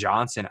Kerryon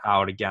Johnson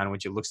out again,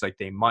 which it looks like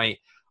they might,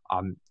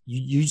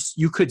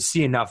 you could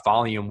see enough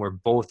volume where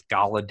both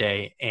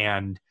Galladay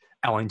and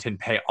Ellington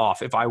pay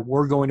off. If I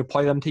were going to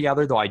play them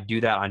together, though, I do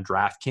that on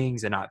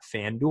DraftKings and not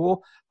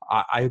FanDuel.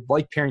 I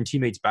like pairing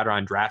teammates better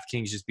on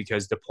DraftKings just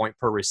because the point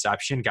per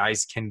reception,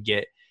 guys can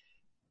get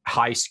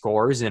high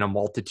scores in a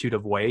multitude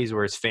of ways,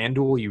 whereas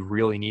FanDuel, you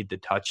really need the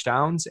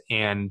touchdowns.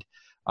 And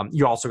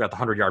you also got the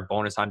 100-yard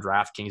bonus on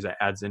DraftKings that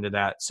adds into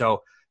that.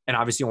 So, and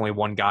obviously only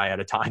one guy at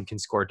a time can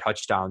score a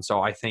touchdown.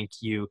 So I think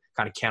you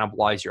kind of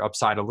cannibalize your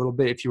upside a little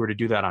bit if you were to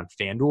do that on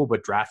FanDuel,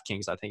 but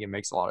DraftKings, I think it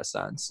makes a lot of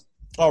sense.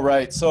 All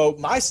right, so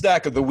my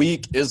stack of the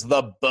week is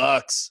the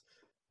Bucks.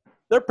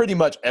 They're pretty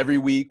much every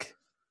week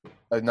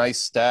a nice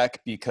stack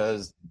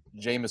because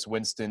Jameis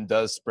Winston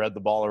does spread the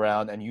ball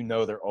around, and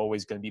they're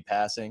always going to be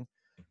passing.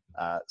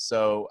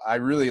 So I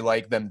really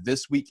like them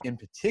this week in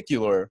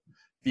particular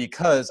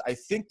because I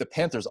think the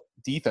Panthers'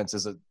 defense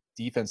is a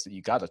defense that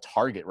you got to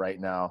target right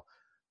now.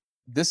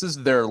 This is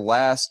their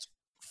last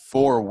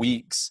 4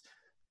 weeks.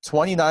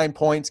 29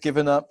 points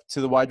given up to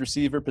the wide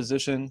receiver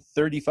position,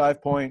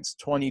 35 points,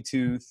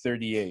 22,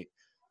 38.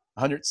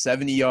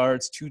 170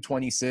 yards,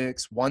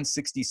 226,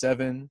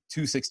 167,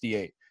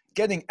 268.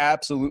 Getting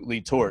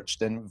absolutely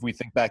torched. And if we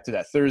think back to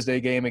that Thursday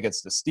game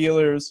against the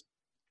Steelers,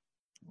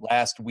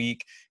 last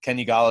week.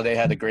 Kenny Golladay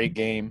had a great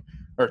game,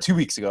 or 2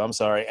 weeks ago, I'm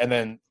sorry. And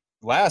then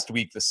last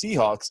week, the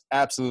Seahawks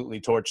absolutely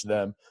torched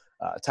them.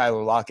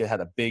 Tyler Lockett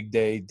had a big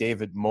day,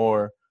 David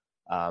Moore.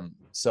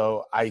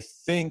 So I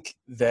think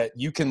that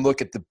you can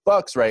look at the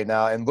Bucs right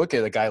now and look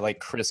at a guy like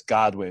Chris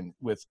Godwin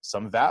with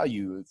some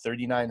value,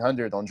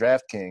 3,900 on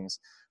DraftKings.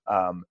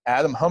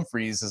 Adam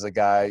Humphries is a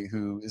guy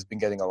who has been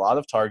getting a lot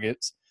of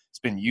targets. It's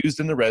been used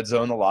in the red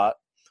zone a lot.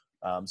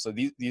 So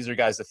these are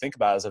guys to think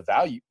about as a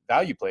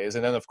value plays.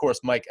 And then, of course,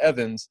 Mike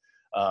Evans,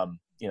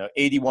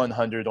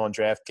 8,100 on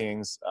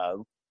DraftKings.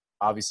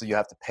 Obviously, you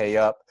have to pay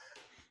up.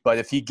 But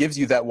if he gives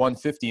you that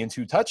 150 and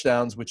 2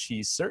 touchdowns, which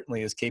he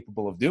certainly is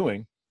capable of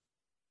doing,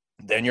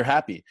 then you're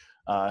happy.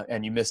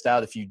 And you missed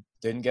out if you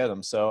didn't get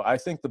him. So I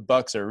think the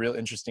Bucs are a real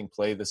interesting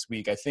play this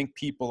week. I think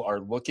people are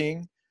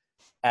looking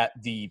at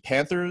the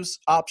Panthers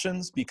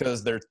options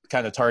because they're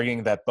kind of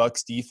targeting that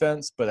Bucs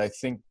defense, but I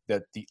think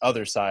that the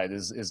other side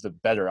is the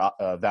better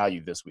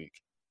value this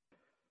week.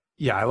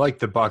 Yeah, I like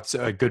the Bucs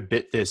a good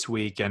bit this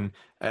week, and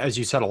as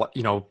you said,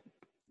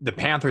 the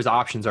Panthers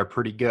options are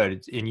pretty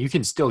good, and you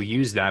can still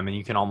use them, and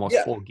you can almost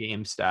full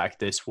game stack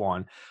this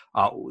one.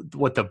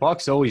 What the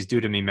Bucs always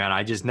do to me, man,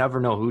 I just never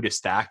know who to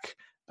stack.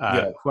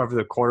 Whoever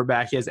the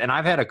quarterback is. And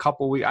I've had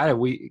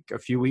a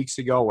few weeks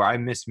ago where I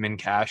missed min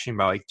cashing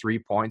by like 3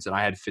 points, and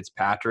I had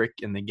Fitzpatrick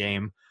in the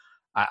game.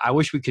 I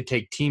wish we could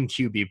take team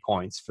QB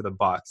points for the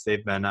Bucs.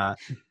 They've been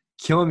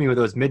killing me with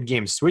those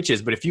mid-game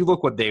switches. But if you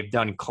look what they've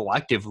done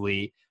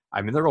collectively,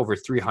 I mean, they're over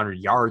 300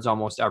 yards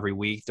almost every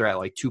week. They're at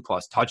like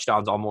 2+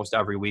 touchdowns almost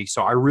every week.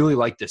 So I really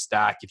like the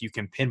stack if you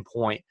can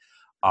pinpoint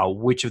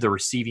which of the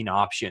receiving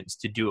options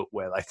to do it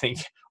with. I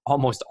think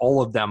almost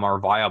all of them are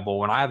viable.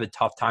 When I have a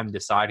tough time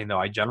deciding, though,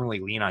 I generally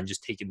lean on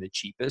just taking the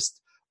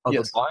cheapest of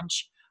the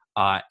bunch.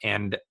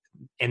 And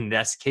in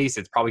this case,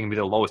 it's probably going to be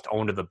the lowest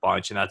owned of the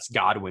bunch, and that's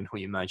Godwin, who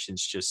you mentioned,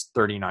 is just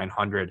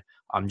 3,900.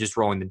 I'm just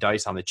rolling the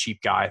dice on the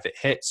cheap guy. If it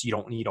hits, you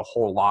don't need a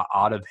whole lot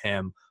out of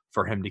him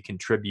for him to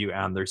contribute,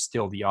 and there's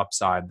still the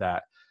upside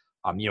that,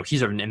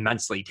 he's an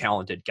immensely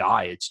talented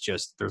guy. It's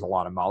just there's a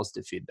lot of mouths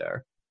to feed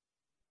there.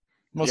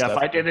 If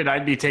I did it,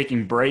 I'd be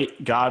taking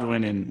Brait,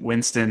 Godwin, and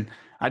Winston.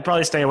 I'd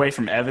probably stay away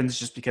from Evans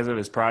just because of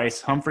his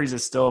price. Humphries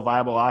is still a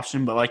viable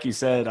option, but like you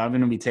said, I'm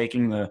going to be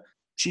taking the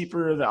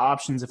cheaper of the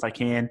options if I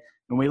can.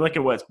 When we look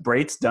at what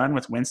Brait's done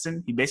with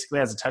Winston, he basically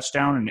has a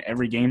touchdown in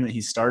every game that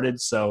he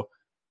started. So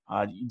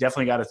you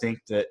definitely got to think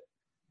that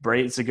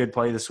Brait's a good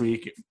play this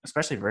week,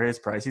 especially for his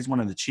price. He's one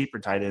of the cheaper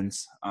tight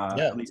ends,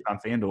 at least on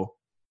FanDuel.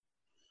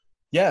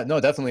 Yeah, no,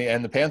 definitely.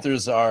 And the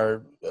Panthers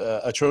are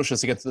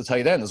atrocious against the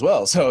tight end as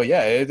well. So,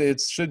 yeah, it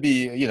should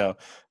be,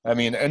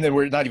 and then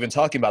we're not even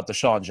talking about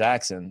Deshaun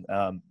Jackson.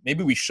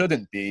 Maybe we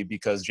shouldn't be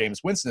because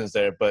James Winston is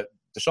there, but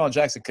Deshaun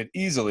Jackson could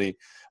easily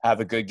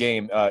have a good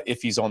game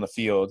if he's on the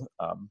field.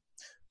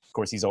 Of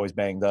course, he's always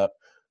banged up.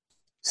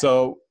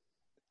 So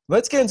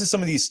let's get into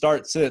some of these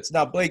start-sits.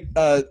 Now, Blake,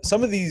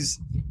 some of these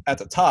at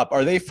the top,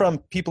 are they from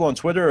people on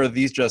Twitter or are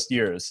these just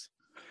yours?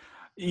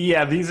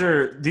 Yeah, these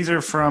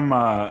are from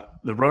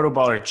the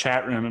Rotoballer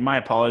chat room. And my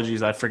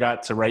apologies, I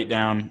forgot to write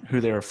down who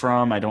they were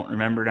from. I don't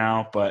remember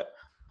now, but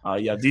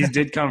these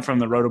did come from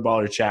the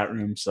Rotoballer chat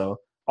room. So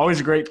always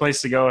a great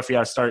place to go if you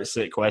have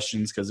start-sit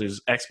questions because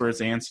there's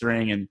experts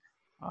answering and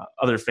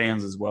other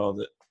fans as well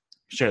that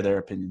share their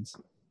opinions.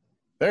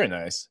 Very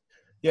nice.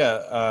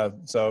 Yeah,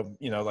 so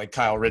like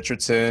Kyle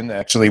Richardson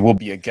actually will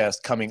be a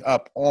guest coming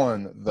up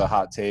on the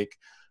Hot Take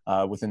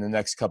within the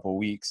next couple of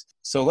weeks.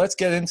 So let's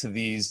get into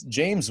these.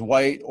 James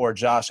White or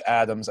Josh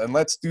Adams, and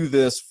let's do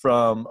this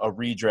from a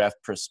redraft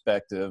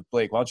perspective.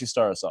 Blake, why don't you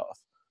start us off?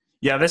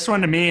 Yeah, this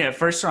one to me, at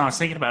first when I was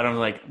thinking about it, I was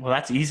like, well,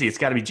 that's easy. It's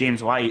got to be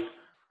James White.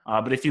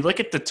 But if you look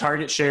at the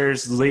target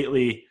shares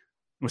lately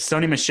with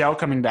Sony Michel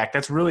coming back,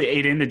 that's really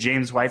ate into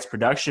James White's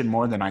production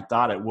more than I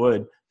thought it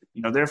would.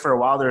 There for a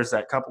while, there was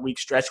that couple-week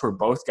stretch where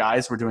both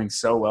guys were doing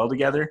so well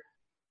together.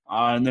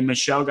 And then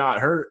Michel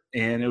got hurt,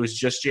 and it was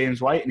just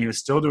James White, and he was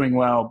still doing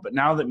well. But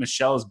now that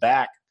Michel is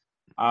back,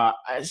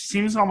 it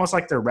seems almost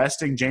like they're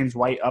resting James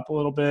White up a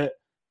little bit,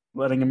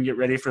 letting him get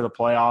ready for the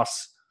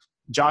playoffs.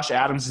 Josh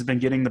Adams has been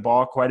getting the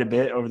ball quite a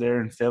bit over there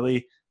in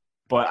Philly,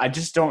 but I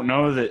just don't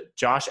know that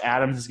Josh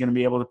Adams is going to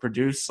be able to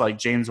produce like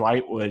James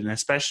White would, and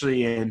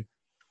especially in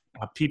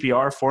a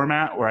PPR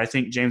format where I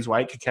think James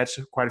White could catch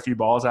quite a few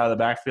balls out of the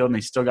backfield and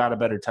he's still got a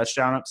better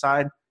touchdown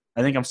upside.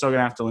 I think I'm still going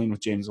to have to lean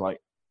with James White.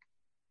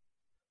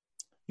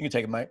 You can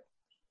take it, Mike.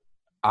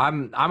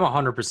 I'm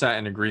 100%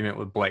 in agreement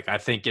with Blake. I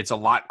think it's a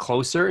lot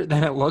closer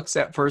than it looks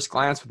at first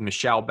glance with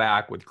Michel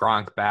back, with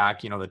Gronk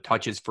back. The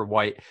touches for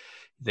White,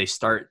 they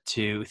start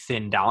to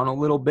thin down a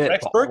little bit.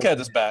 Rex Burkhead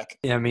is back.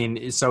 I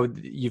mean, so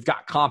you've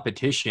got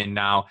competition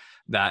now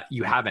that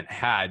you haven't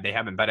had. They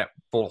haven't been at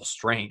full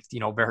strength,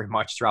 very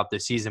much throughout the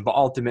season. But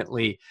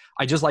ultimately,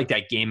 I just like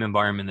that game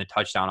environment, the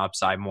touchdown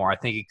upside more. I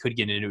think it could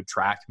get into a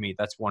track meet.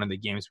 That's one of the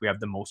games we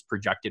have the most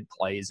projected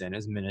plays in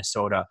is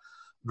Minnesota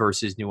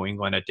versus New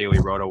England at Daily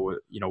Roto.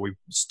 We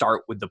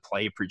start with the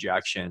play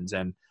projections,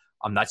 and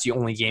That's the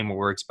only game where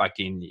we're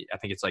expecting, I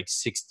think it's like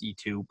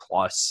 62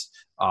 plus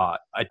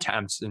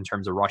attempts in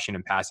terms of rushing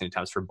and passing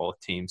attempts for both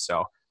teams.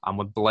 So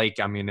with Blake,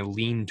 I'm going to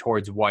lean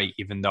towards White,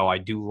 even though I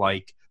do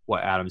like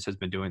what Adams has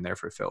been doing there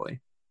for Philly.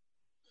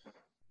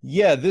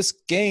 Yeah, this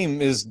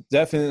game is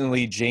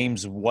definitely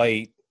James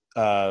White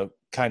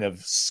kind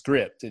of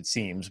script, it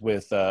seems,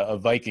 with a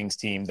Vikings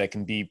team that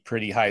can be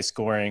pretty high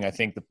scoring. I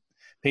think the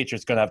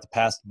Patriots going to have to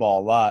pass the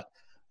ball a lot.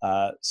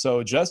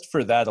 So just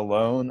for that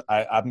alone,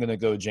 I'm going to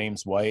go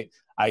James White.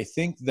 I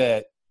think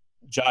that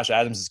Josh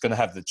Adams is going to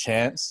have the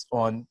chance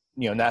on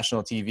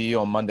national TV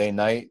on Monday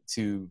night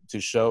to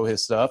show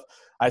his stuff.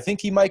 I think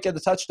he might get a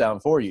touchdown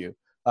for you,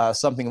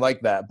 something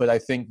like that. But I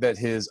think that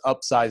his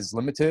upside is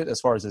limited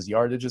as far as his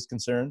yardage is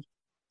concerned.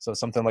 So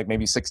something like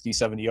maybe 60,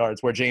 70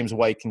 yards, where James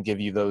White can give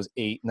you those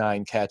 8,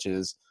 9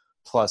 catches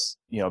plus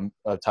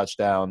a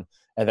touchdown,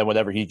 and then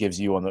whatever he gives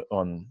you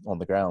on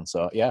the ground.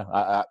 So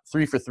yeah,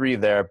 3 for 3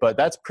 there, but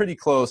that's pretty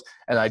close.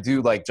 And I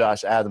do like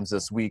Josh Adams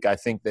this week. I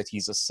think that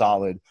he's a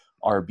solid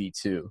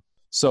RB2.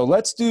 So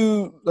let's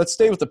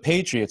stay with the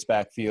Patriots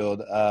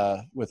backfield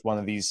with one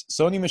of these: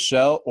 Sony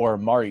Michel or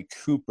Amari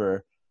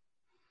Cooper.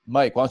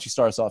 Mike, why don't you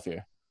start us off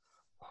here?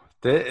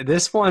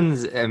 This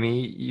one's, I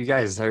mean, you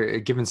guys are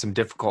giving some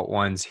difficult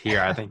ones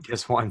here. I think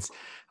this one's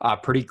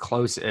pretty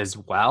close as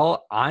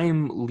well.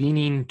 I'm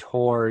leaning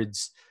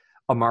towards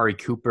Amari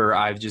Cooper.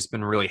 I've just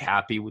been really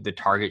happy with the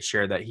target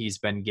share that he's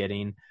been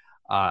getting.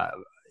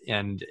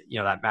 And,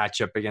 that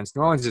matchup against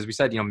New Orleans, as we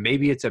said,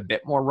 maybe it's a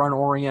bit more run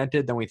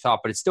oriented than we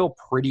thought, but it's still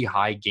pretty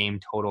high game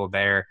total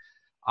there.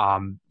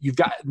 You've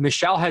got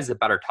Michelle has a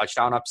better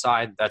touchdown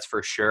upside, that's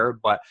for sure.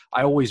 But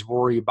I always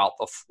worry about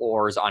the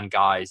floors on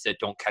guys that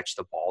don't catch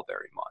the ball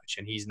very much.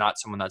 And he's not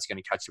someone that's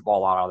going to catch the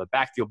ball out of the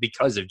backfield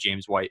because of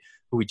James White,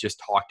 who we just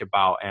talked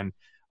about. And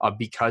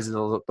because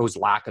of those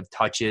lack of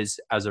touches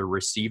as a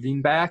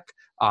receiving back,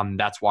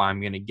 that's why I'm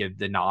going to give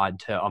the nod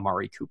to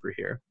Amari Cooper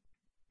here.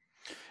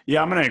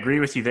 Yeah, I'm going to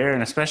agree with you there,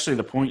 and especially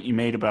the point you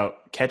made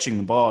about catching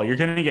the ball. You're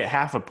going to get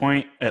half a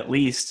point at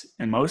least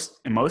in most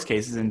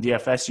cases. In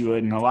DFS, you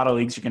would. In a lot of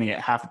leagues, you're going to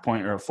get half a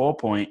point or a full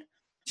point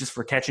just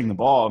for catching the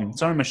ball. And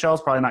Sony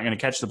Michel's probably not going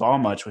to catch the ball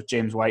much with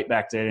James White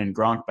back there and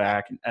Gronk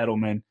back and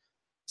Edelman.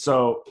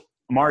 So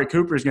Amari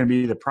Cooper is going to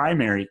be the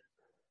primary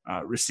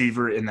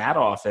receiver in that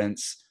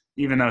offense,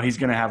 even though he's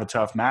going to have a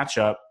tough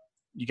matchup.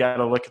 You got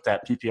to look at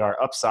that PPR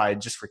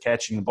upside just for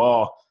catching the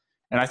ball.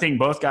 And I think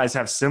both guys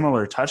have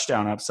similar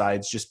touchdown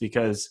upsides just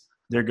because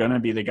they're going to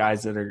be the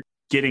guys that are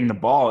getting the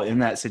ball in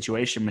that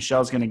situation.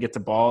 Michel's going to get the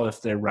ball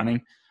if they're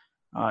running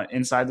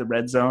inside the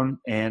red zone,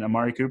 and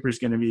Amari Cooper is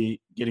going to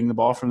be getting the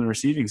ball from the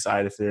receiving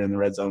side if they're in the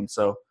red zone.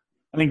 So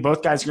I think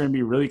both guys are going to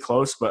be really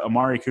close, but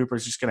Amari Cooper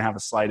is just going to have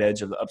a slight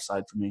edge of the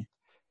upside for me.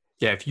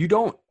 Yeah, if you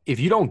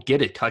don't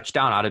get a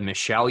touchdown out of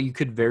Michel, you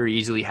could very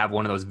easily have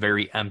one of those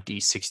very empty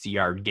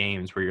 60-yard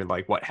games where you're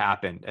like, what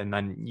happened? And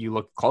then you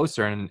look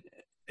closer and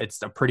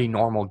it's a pretty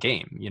normal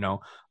game,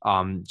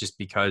 just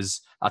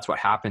because that's what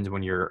happens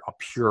when you're a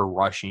pure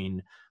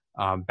rushing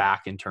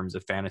back in terms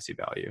of fantasy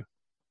value.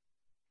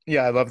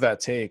 Yeah, I love that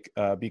take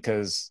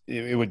because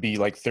it would be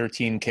like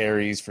 13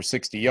 carries for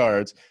 60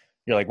 yards.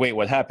 You're like, wait,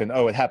 what happened?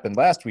 Oh, it happened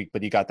last week,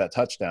 but he got that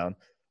touchdown,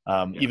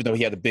 even though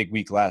he had a big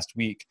week last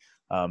week.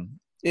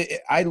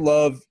 I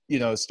love,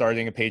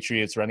 starting a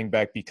Patriots running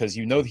back because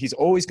he's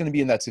always going to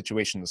be in that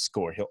situation to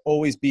score. He'll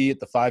always be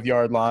at the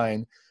 5-yard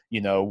line,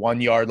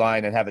 1 yard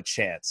line and have a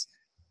chance.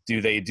 Do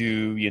they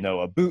do,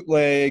 a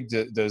bootleg?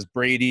 Does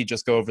Brady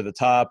just go over the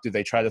top? Do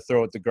they try to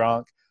throw it to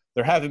Gronk?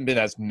 There haven't been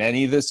as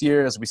many this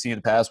year as we see in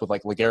the past with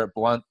like LeGarrette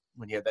Blount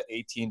when he had that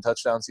 18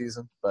 touchdown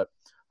season. But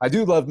I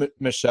do love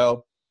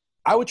Michel.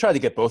 I would try to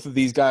get both of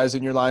these guys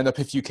in your lineup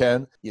if you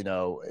can,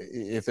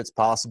 if it's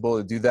possible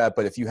to do that.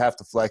 But if you have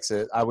to flex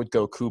it, I would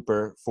go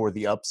Cooper for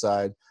the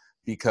upside,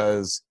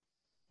 because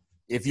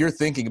if you're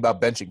thinking about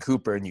benching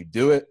Cooper and you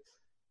do it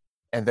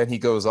and then he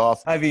goes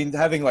off, I mean,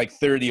 having like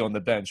 30 on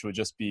the bench would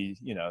just be,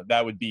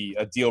 that would be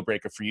a deal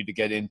breaker for you to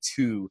get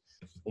into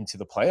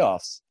the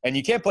playoffs. And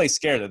you can't play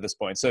scared at this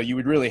point. So you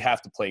would really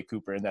have to play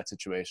Cooper in that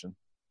situation.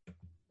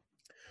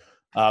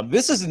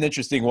 This is an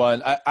interesting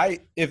one.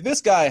 If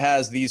this guy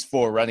has these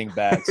 4 running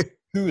backs,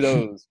 who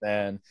knows,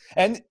 man?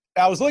 And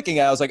I was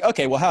like,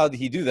 okay, well, how did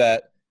he do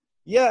that?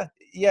 Yeah,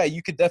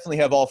 you could definitely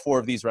have all 4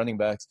 of these running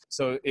backs.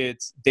 So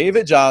it's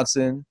David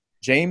Johnson,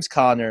 James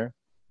Conner,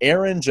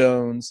 Aaron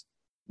Jones,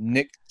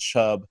 Nick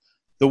Chubb.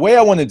 The way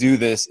I want to do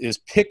this is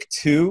pick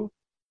 2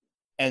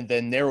 and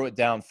then narrow it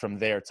down from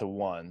there to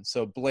 1.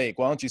 So, Blake,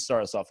 why don't you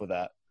start us off with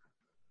that?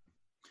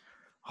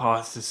 Oh,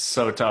 this is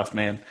so tough,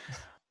 man.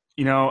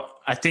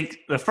 I think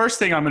the first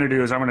thing I'm going to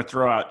do is I'm going to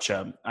throw out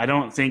Chubb. I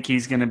don't think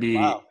he's going to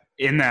be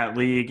in that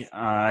league.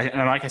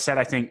 And like I said,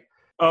 I think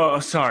 – oh,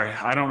 sorry.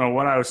 I don't know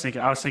what I was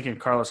thinking. I was thinking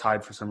Carlos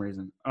Hyde for some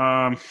reason.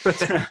 Oh,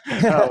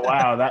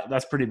 wow.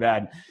 That's pretty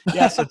bad.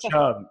 Yeah, so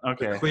Chubb.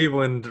 Okay.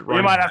 Cleveland.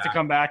 You might have to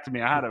come back to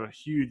me. I had a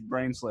huge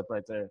brain slip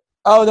right there.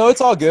 Oh, no,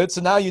 it's all good. So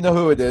now you know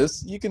who it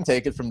is. You can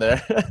take it from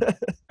there.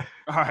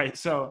 All right.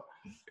 So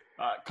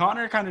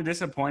Connor kind of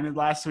disappointed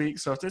last week.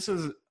 So if this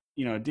is –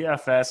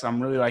 DFS,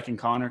 I'm really liking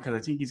Connor because I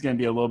think he's going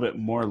to be a little bit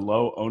more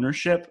low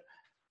ownership,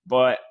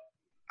 but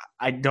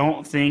I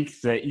don't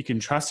think that you can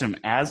trust him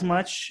as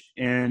much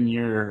in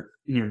your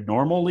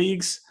normal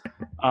leagues.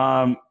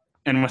 And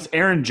with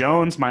Aaron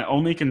Jones, my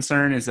only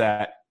concern is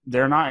that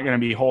they're not going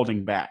to be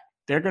holding back.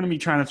 They're going to be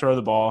trying to throw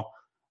the ball,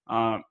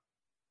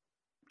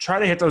 try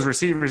to hit those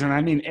receivers. And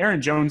I mean,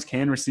 Aaron Jones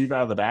can receive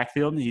out of the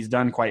backfield, and he's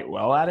done quite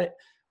well at it.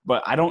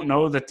 But I don't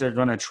know that they're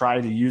going to try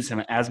to use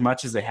him as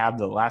much as they have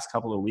the last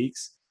couple of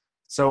weeks.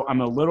 So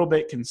I'm a little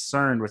bit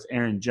concerned with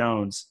Aaron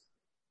Jones.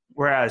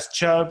 Whereas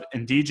Chubb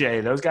and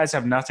DJ, those guys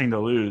have nothing to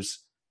lose.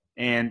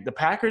 And the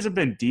Packers have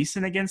been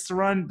decent against the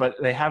run, but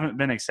they haven't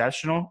been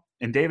exceptional.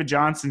 And David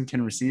Johnson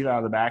can receive out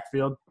of the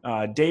backfield.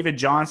 David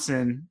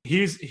Johnson,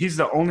 he's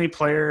the only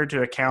player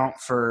to account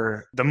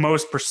for the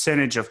most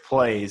percentage of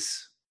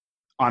plays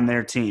on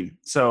their team.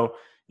 So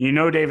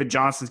David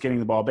Johnson's getting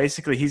the ball.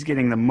 Basically, he's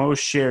getting the most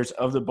shares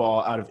of the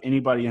ball out of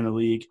anybody in the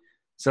league.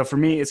 So for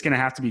me, it's going to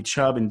have to be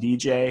Chubb and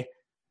DJ.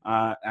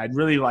 I'd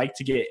really like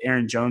to get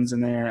Aaron Jones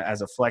in there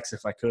as a flex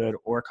if I could,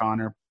 or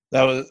Connor.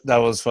 That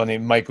was funny.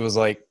 Mike was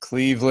like,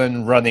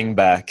 Cleveland running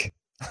back.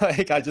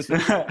 Like, I just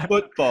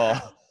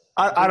football.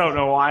 I don't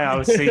know why I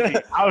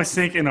was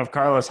thinking of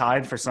Carlos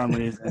Hyde for some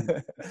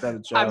reason instead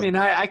of Chubb. I mean,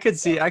 I could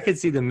see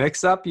the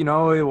mix up.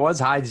 It was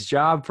Hyde's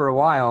job for a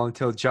while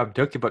until Chubb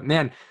took it. But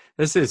man,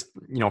 this is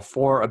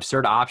 4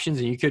 absurd options,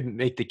 and you could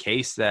make the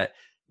case that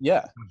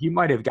he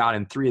might have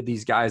gotten 3 of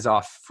these guys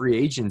off free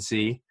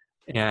agency,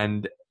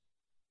 and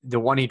the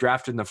one he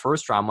drafted in the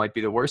first round might be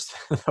the worst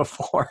of the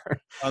 4.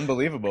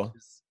 Unbelievable.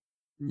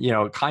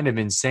 Kind of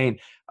insane.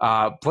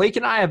 Blake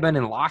and I have been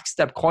in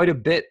lockstep quite a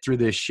bit through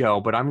this show,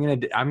 but I'm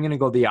gonna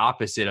go the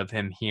opposite of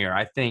him here.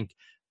 I think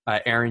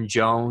Aaron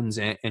Jones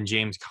and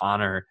James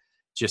Conner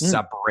just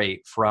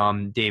separate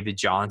from David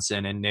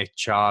Johnson and Nick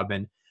Chubb,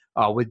 and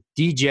with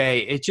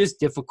DJ, it's just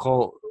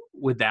difficult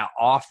with that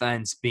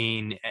offense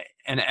being.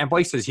 And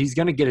Blake says he's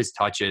going to get his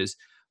touches.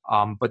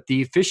 But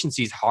the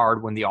efficiency is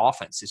hard when the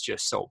offense is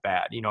just so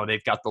bad.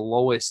 They've got the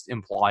lowest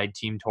implied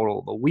team total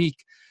of the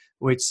week,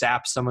 which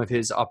saps some of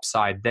his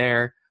upside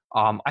there.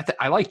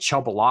 I like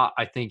Chubb a lot.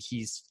 I think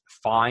he's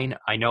fine.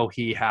 I know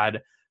he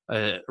had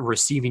a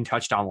receiving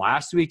touchdown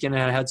last week and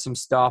had some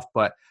stuff,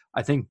 but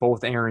I think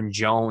both Aaron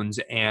Jones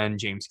and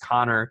James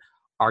Conner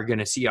are going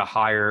to see a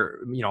higher,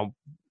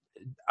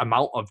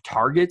 amount of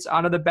targets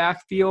out of the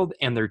backfield,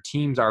 and their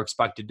teams are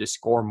expected to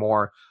score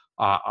more.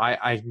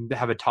 I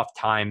have a tough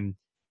time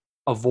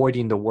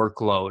avoiding the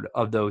workload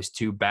of those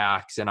 2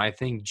 backs. And I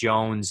think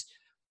Jones,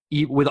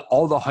 with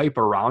all the hype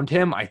around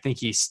him, I think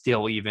he's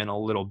still even a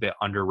little bit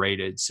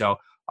underrated. So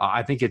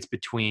I think it's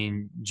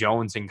between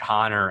Jones and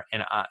Conner.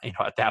 And,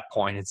 at that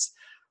point, it's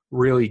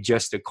really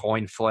just a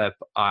coin flip.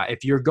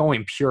 If you're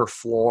going pure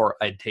floor,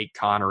 I'd take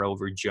Conner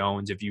over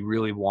Jones. If you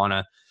really want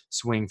to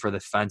swing for the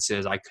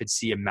fences, I could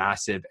see a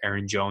massive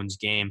Aaron Jones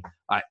game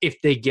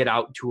if they get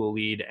out to a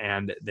lead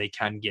and they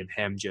can give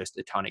him just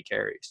a ton of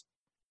carries.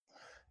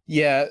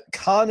 Yeah,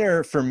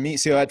 Connor for me.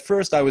 So at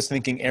first I was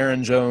thinking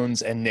Aaron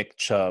Jones and Nick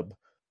Chubb.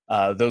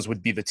 Those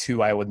would be the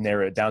 2 I would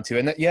narrow it down to.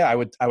 And I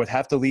would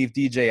have to leave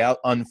DJ out.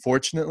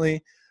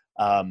 Unfortunately,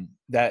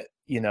 that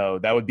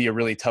would be a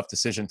really tough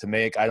decision to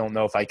make. I don't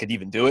know if I could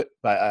even do it,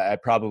 but I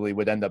probably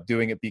would end up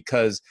doing it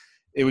because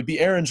it would be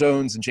Aaron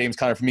Jones and James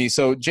Conner for me.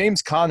 So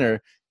James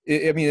Conner,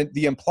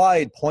 the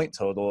implied point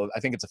total, I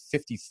think it's a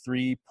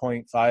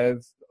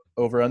 53.5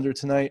 over under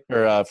tonight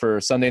or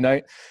for Sunday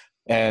night.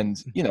 And,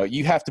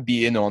 you have to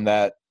be in on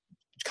that.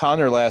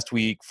 Connor last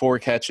week, 4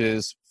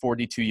 catches,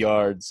 42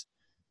 yards,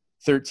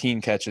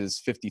 13 catches,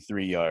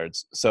 53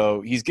 yards.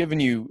 So he's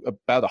given you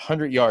about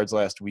 100 yards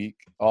last week,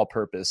 all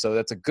purpose. So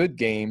that's a good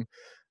game.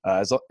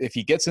 If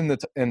he gets in the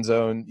end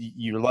zone,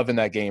 you're loving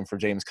that game for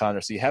James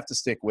Conner. So you have to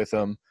stick with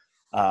him.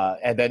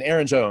 And then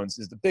Aaron Jones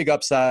is the big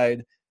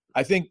upside.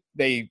 I think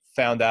they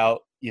found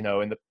out, in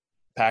the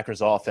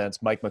Packers offense,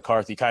 Mike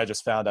McCarthy kind of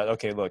just found out,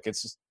 okay, look,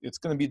 it's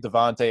going to be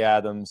Devontae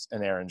Adams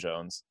and Aaron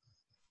Jones.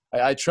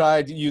 I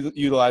tried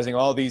utilizing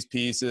all these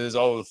pieces,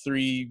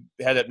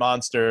 3-headed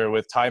monster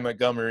with Ty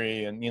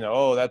Montgomery and,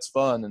 that's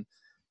fun. And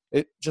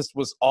it just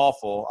was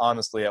awful,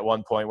 honestly, at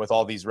one point with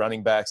all these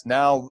running backs.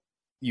 Now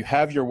you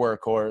have your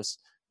workhorse,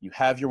 you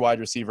have your wide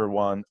receiver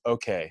 1.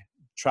 Okay,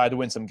 try to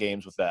win some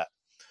games with that.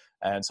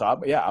 And so,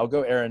 I'll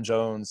go Aaron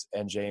Jones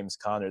and James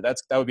Conner. That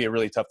would be a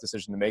really tough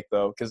decision to make,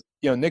 though, because,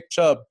 Nick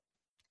Chubb,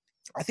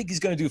 I think he's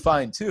going to do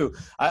fine too.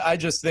 I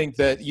just think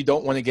that you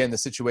don't want to get in the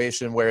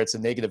situation where it's a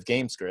negative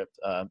game script,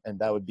 and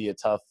that would be a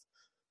tough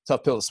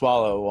pill to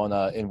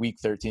swallow in week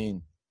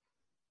 13.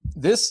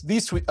 These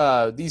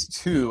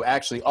 2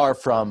 actually are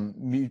from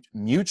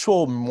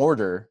Mutual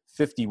Mortar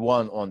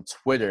 51 on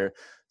Twitter,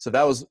 so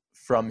that was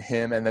from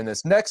him. And then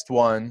this next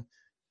one,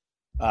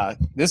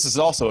 this is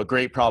also a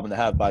great problem to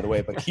have, by the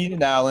way. But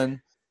Keenan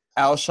Allen,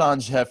 Alshon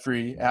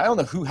Jeffrey. I don't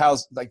know who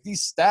has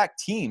these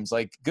stacked teams.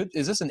 Good.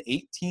 Is this an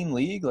 8-team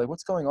league?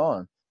 What's going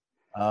on?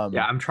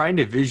 I'm trying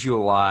to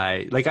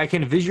visualize. I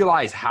can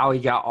visualize how he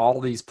got all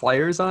these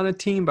players on a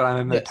team, but I'm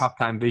having a tough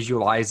time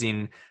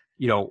visualizing,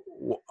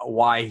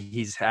 why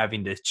he's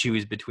having to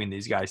choose between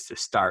these guys to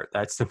start.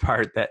 That's the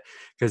part that,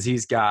 because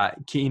he's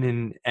got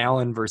Keenan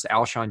Allen versus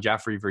Alshon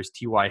Jeffrey versus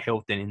T.Y.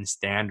 Hilton in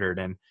standard.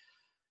 And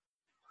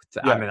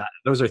I mean,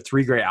 those are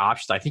three great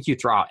options. I think you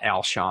throw out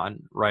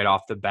Alshon right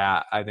off the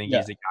bat. I think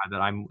he's a guy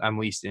that I'm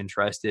least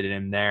interested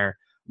in there.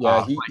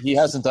 Yeah, he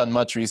hasn't done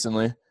much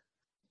recently.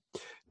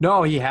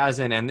 No, he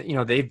hasn't. And,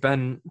 they've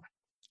been,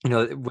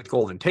 with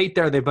Golden Tate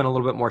there, they've been a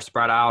little bit more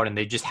spread out, and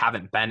they just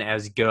haven't been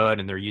as good,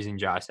 and they're using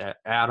Josh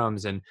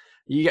Adams. And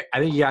I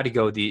think you got to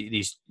go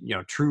these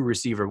true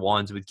receiver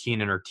ones with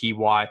Keenan or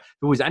T.Y. If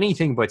it was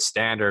anything but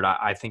standard,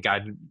 I think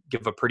I'd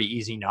give a pretty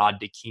easy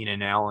nod to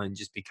Keenan Allen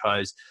just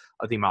because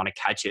of the amount of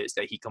catches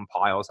that he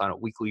compiles on a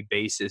weekly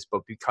basis.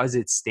 But because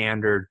it's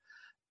standard,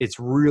 it's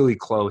really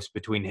close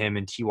between him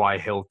and T.Y.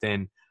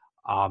 Hilton.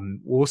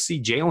 We'll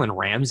see. Jalen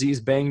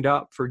Ramsey's banged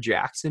up for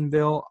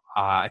Jacksonville.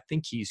 I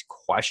think he's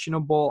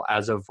questionable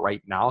as of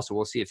right now, so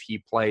we'll see if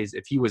he plays.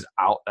 If he was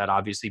out, that'd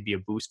obviously be a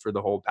boost for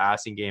the whole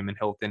passing game, and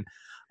Hilton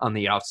on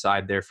the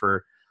outside there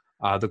for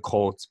the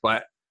Colts.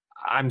 But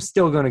I'm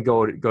still going to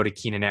go to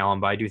Keenan Allen,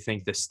 but I do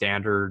think the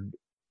standard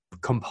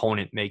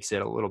component makes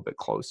it a little bit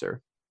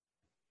closer.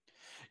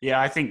 Yeah,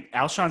 I think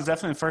Alshon's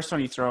definitely the first one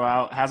you throw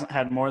out. Hasn't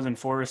had more than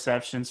 4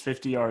 receptions,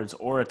 50 yards,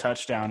 or a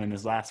touchdown in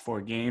his last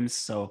 4 games,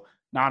 so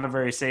not a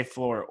very safe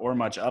floor or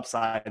much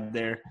upside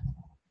there.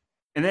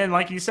 And then,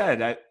 like you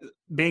said,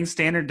 being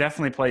standard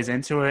definitely plays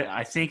into it.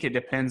 I think it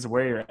depends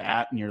where you're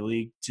at in your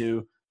league,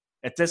 too.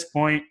 At this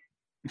point,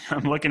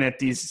 I'm looking at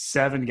these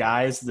 7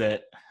 guys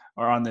that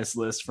are on this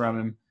list from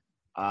him.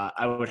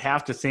 I would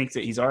have to think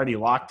that he's already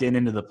locked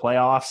into the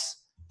playoffs.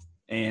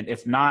 And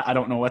if not, I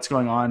don't know what's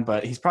going on,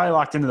 but he's probably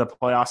locked into the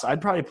playoffs. I'd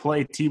probably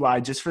play T.Y.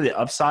 just for the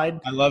upside.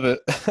 I love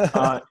it.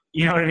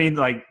 You know what I mean?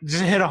 Like,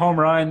 just hit a home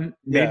run.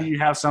 Maybe you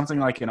have something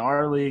like in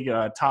our league,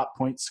 a top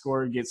point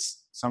scorer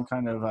gets some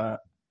kind of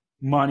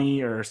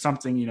money or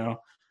something,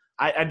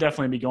 I'd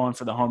definitely be going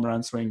for the home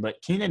run swing.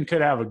 But Keenan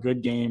could have a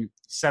good game,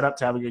 set up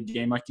to have a good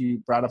game. Like you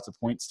brought up the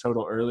points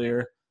total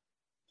earlier.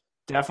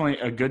 Definitely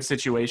a good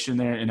situation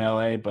there in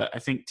LA, but I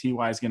think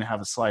T.Y. is going to have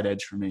a slight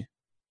edge for me.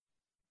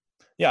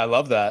 Yeah, I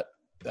love that.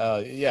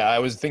 I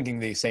was thinking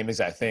the same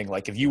exact thing.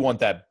 Like, if you want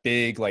that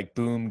big, like,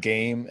 boom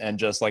game and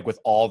just, like, with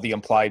all the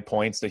implied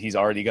points that he's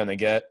already going to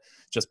get,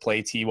 just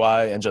play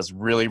T.Y. and just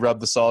really rub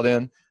the salt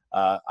in.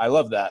 I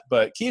love that.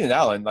 But Keenan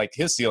Allen, like,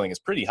 his ceiling is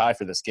pretty high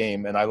for this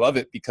game, and I love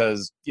it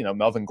because,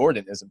 Melvin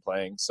Gordon isn't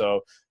playing.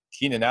 So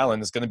Keenan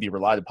Allen is going to be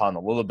relied upon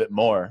a little bit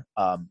more.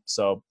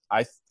 So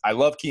I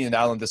love Keenan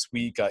Allen this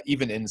week,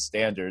 even in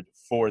standard,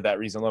 for that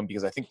reason alone,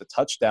 because I think the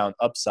touchdown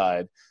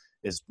upside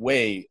is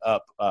way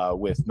up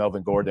with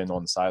Melvin Gordon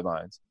on the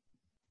sidelines.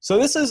 So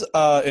this is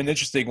an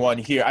interesting one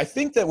here. I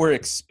think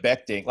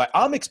that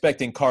I'm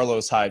expecting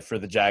Carlos Hyde for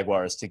the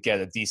Jaguars to get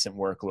a decent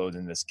workload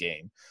in this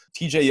game.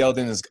 TJ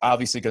Yeldon is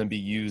obviously going to be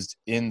used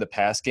in the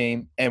pass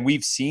game, and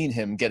we've seen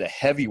him get a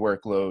heavy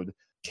workload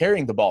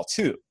carrying the ball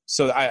too.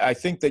 So I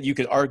think that you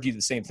could argue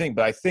the same thing,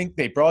 but I think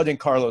they brought in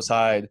Carlos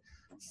Hyde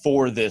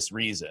for this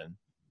reason.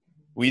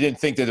 We didn't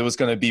think that it was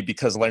going to be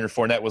because Leonard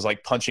Fournette was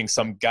like punching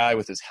some guy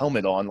with his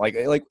helmet on. Like,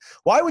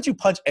 why would you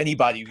punch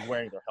anybody who's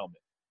wearing their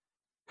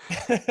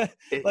helmet?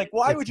 Like,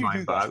 why would you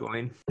do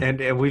that?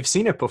 And we've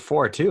seen it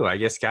before too. I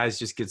guess guys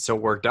just get so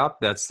worked up.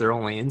 That's their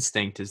only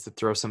instinct, is to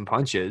throw some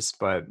punches.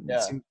 But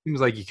it seems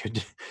like you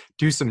could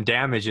do some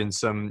damage in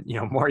some,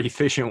 more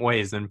efficient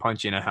ways than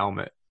punching a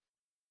helmet.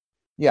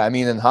 Yeah, I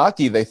mean, in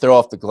hockey, they throw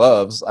off the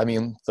gloves. I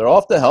mean, throw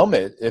off the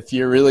helmet if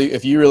you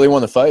really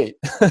want to fight.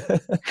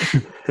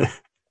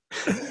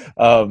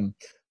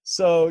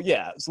 So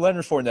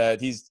Leonard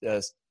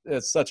Fournette,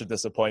 it's such a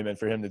disappointment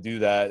for him to do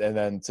that, and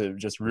then to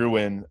just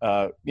ruin.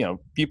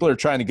 People are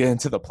trying to get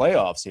into the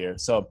playoffs here.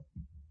 So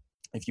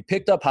if you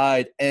picked up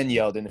Hyde and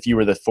Yeldon, if you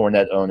were the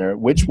Fournette owner,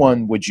 which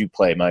one would you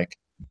play, Mike?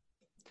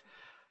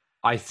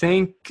 I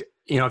think,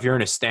 if you're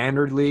in a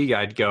standard league,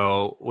 I'd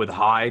go with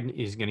Hyde.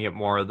 He's going to get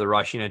more of the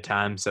rushing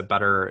attempts, a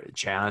better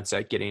chance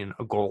at getting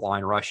a goal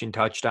line rushing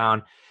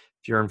touchdown.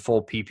 If you're in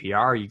full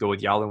PPR, you go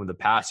with Yeldon with the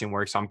passing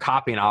work. So I'm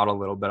copying out a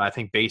little bit. I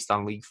think based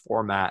on league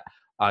format,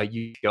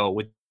 you go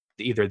with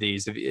either of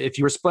these. If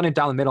you were splitting it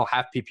down the middle,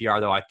 half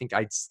PPR, though, I think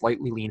I'd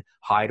slightly lean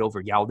Hyde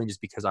over Yeldon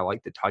just because I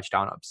like the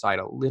touchdown upside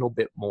a little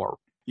bit more.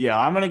 Yeah,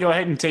 I'm going to go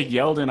ahead and take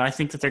Yeldon. I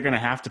think that they're going to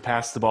have to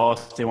pass the ball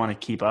if they want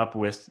to keep up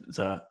with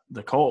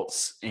the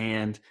Colts.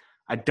 And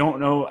I don't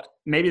know,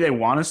 maybe they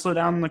want to slow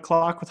down the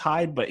clock with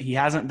Hyde, but he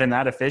hasn't been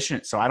that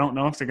efficient. So I don't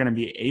know if they're going to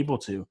be able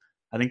to.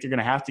 I think they're going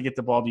to have to get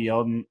the ball to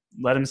Yeldon,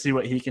 let him see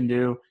what he can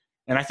do.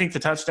 And I think the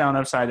touchdown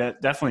upside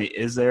definitely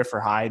is there for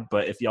Hyde.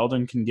 But if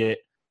Yeldon can get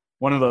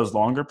one of those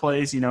longer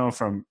plays,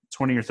 from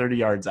 20 or 30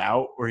 yards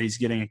out where he's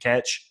getting a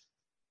catch,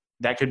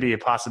 that could be a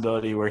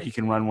possibility where he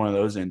can run one of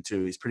those in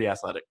too. He's pretty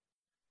athletic.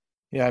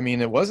 Yeah, I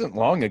mean, it wasn't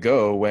long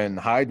ago when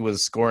Hyde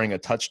was scoring a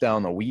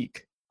touchdown a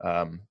week.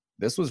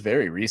 This was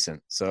very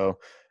recent. So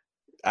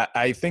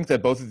I think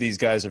that both of these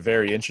guys are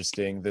very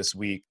interesting this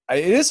week.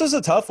 This was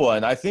a tough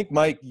one. I think,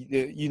 Mike,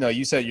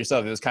 you said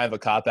yourself, it was kind of a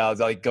cop-out,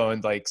 like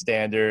going like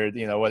standard,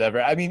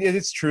 whatever. I mean,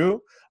 it's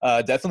true.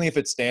 Definitely if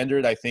it's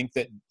standard, I think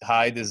that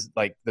Hyde is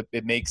like,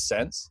 it makes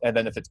sense. And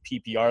then if it's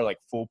PPR, like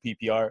full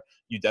PPR,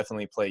 you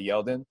definitely play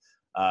Yeldon.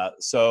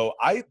 So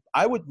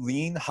I would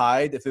lean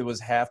Hyde if it was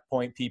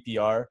half-point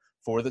PPR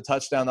for the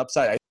touchdown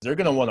upside. They're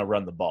going to want to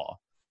run the ball.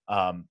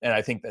 And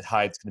I think that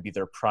Hyde's going to be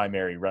their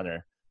primary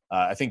runner.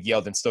 I think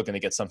Yeldon's still going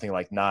to get something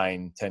like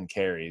 9-10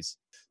 carries.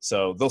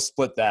 So they'll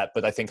split that,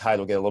 but I think Hyde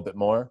will get a little bit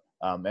more.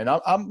 And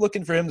I'm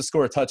looking for him to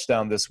score a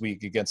touchdown this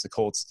week against the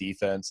Colts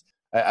defense.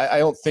 I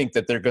don't think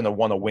that they're going to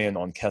want to win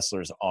on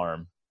Kessler's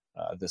arm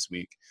this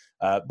week.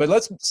 But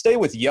let's stay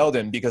with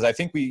Yeldon because I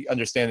think we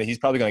understand that he's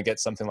probably going to get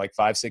something like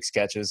 5-6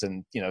 catches.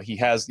 And, he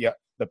has the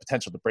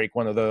potential to break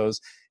one of those.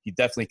 He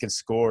definitely can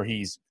score.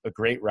 He's a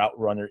great route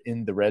runner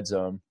in the red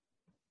zone.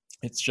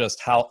 It's just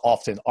how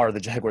often are the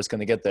Jaguars going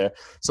to get there?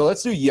 So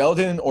let's do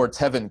Yeldon or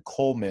Tevin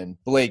Coleman.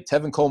 Blake,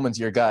 Tevin Coleman's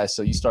your guy,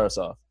 so you start us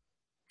off.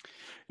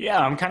 Yeah,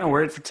 I'm kind of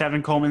worried for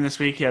Tevin Coleman this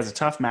week. He has a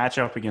tough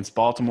matchup against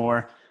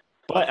Baltimore,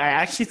 but I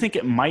actually think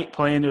it might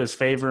play into his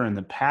favor in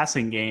the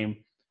passing game.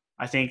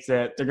 I think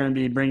that they're going to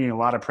be bringing a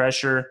lot of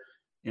pressure.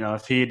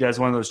 If he does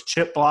one of those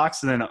chip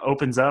blocks and then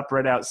opens up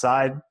right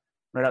outside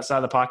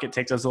the pocket,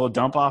 takes those little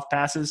dump-off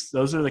passes,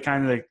 those are the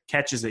kind of the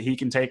catches that he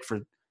can take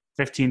for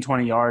 15,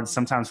 20 yards,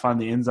 sometimes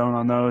find the end zone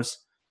on those.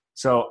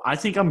 So I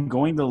think I'm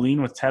going to lean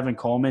with Tevin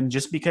Coleman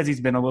just because he's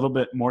been a little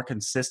bit more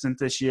consistent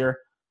this year.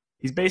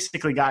 He's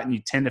basically gotten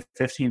you 10 to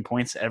 15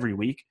 points every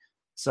week.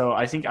 So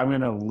I think I'm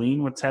going to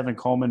lean with Tevin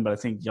Coleman, but I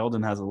think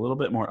Yeldon has a little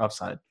bit more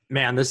upside.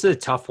 Man, this is a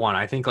tough one.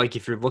 I think like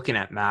if you're looking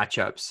at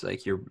matchups,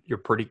 like you're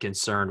pretty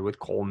concerned with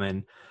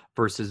Coleman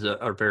versus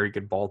a very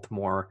good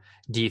Baltimore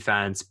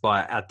defense.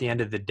 But at the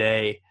end of the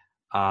day,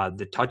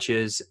 the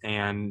touches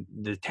and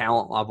the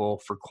talent level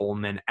for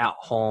Coleman at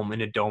home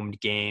in a domed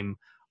game.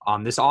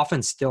 This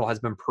offense still has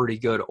been pretty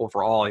good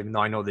overall, even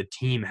though I know the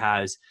team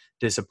has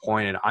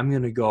disappointed. I'm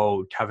going to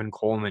go Tevin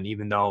Coleman,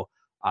 even though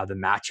the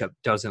matchup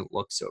doesn't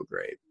look so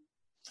great.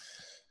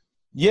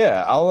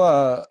 Yeah,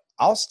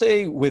 I'll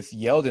stay with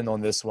Yeldon on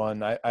this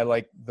one. I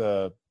like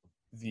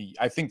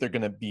I think they're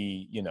going to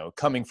be,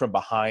 coming from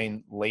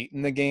behind late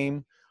in the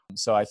game.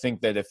 So I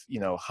think that if,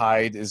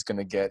 Hyde is going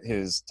to get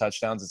his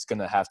touchdowns, it's going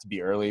to have to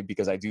be early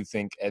because I do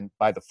think and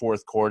by the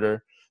fourth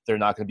quarter, they're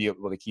not going to be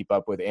able to keep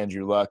up with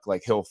Andrew Luck.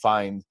 Like he'll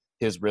find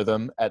his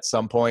rhythm at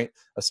some point,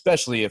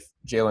 especially if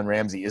Jalen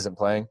Ramsey isn't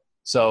playing.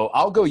 So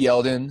I'll go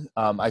Yeldon.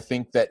 I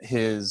think that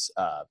his,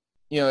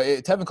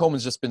 Tevin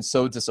Coleman's just been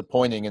so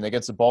disappointing and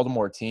against a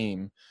Baltimore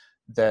team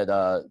that,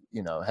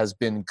 has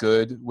been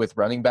good with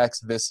running backs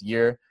this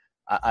year.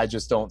 I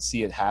just don't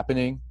see it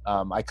happening.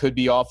 I could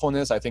be off on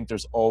this. I think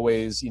there's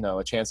always,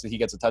 a chance that he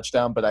gets a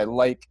touchdown, but I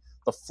like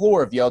the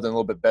floor of Yeldon a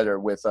little bit better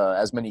with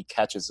as many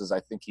catches as I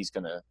think he's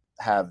going to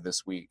have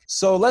this week.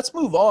 So let's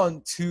move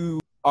on to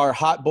our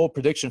hot bowl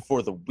prediction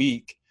for the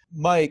week.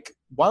 Mike,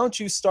 why don't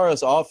you start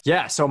us off?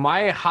 Yeah, so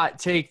my hot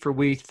take for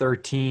week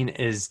 13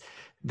 is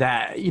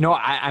that,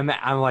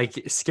 I'm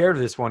like scared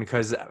of this one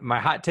because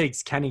my hot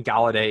take's Kenny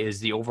Golladay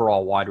is the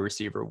overall wide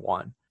receiver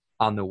 1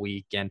 on the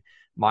week. And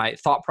my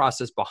thought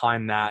process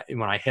behind that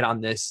when I hit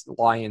on this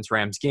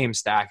Lions-Rams game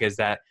stack is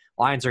that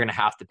Lions are going to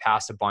have to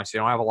pass a bunch. They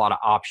don't have a lot of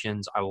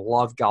options. I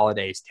love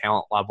Galladay's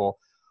talent level.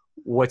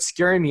 What's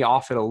scaring me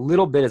off it a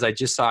little bit is I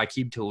just saw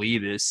Aqib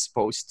Talib is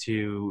supposed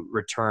to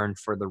return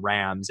for the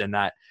Rams, and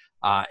that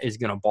is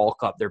going to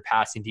bulk up their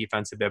passing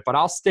defense a bit. But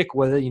I'll stick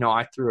with it.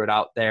 I threw it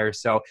out there.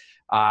 So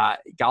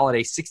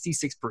Golladay,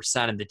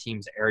 66% of the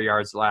team's air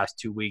yards the last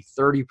 2 weeks,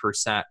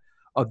 30%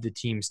 of the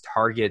team's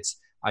targets.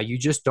 You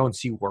just don't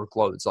see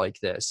workloads like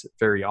this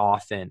very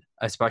often,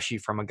 especially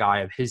from a guy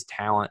of his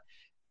talent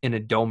in a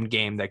domed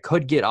game that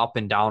could get up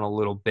and down a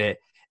little bit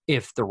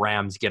if the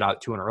Rams get out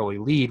to an early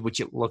lead, which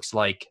it looks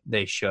like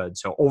they should.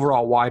 So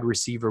overall wide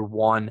receiver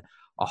 1,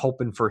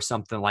 hoping for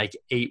something like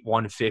 8,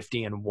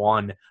 150, and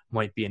 1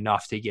 might be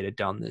enough to get it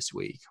done this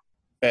week.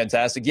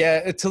 Fantastic.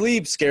 Yeah,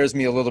 Talib scares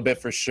me a little bit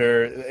for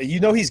sure.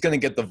 He's going to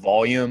get the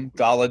volume.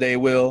 Golladay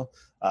will.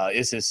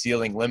 Is his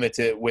ceiling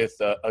limited with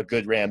a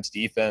good Rams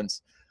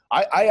defense?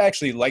 I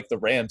actually like the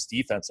Rams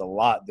defense a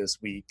lot this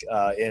week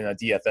in a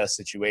DFS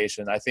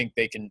situation. I think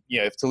they can,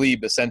 if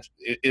Talib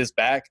is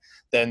back,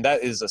 then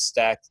that is a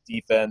stacked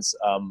defense,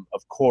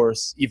 of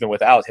course, even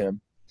without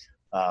him.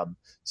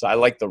 So I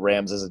like the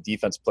Rams as a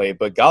defense play,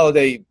 but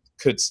Golladay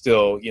could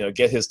still,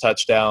 get his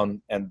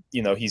touchdown and,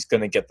 he's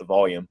going to get the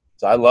volume.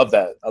 So I love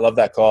that. I love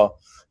that call.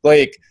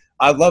 Blake,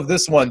 I love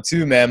this one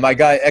too, man. My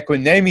guy,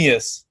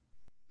 Equinemius.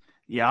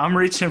 Yeah, I'm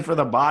reaching for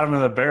the bottom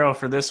of the barrel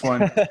for this one.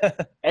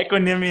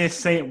 Equinemius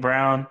St.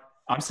 Brown.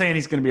 I'm saying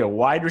he's going to be a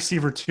wide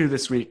receiver 2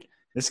 this week.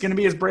 It's going to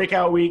be his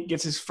breakout week.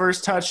 Gets his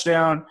first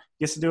touchdown.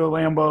 Gets to do a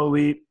Lambeau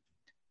leap.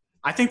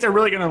 I think they're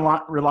really going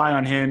to rely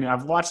on him.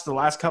 I've watched the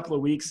last couple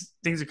of weeks.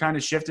 Things have kind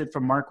of shifted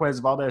from Marquez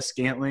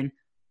Valdez-Scantling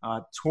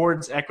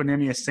towards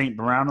Equinemius St.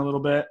 Brown a little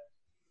bit.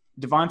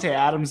 Devontae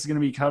Adams is going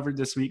to be covered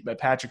this week by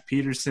Patrick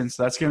Peterson,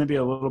 so that's going to be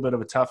a little bit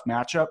of a tough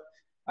matchup.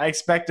 I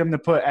expect them to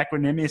put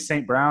Equanimeous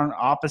St. Brown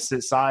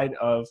opposite side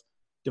of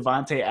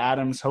Davante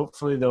Adams.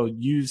 Hopefully they'll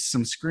use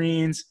some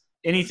screens,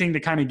 anything to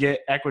kind of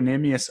get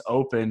Equanimeous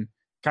open,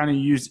 kind of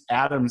use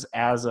Adams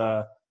as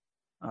a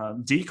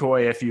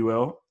decoy, if you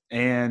will.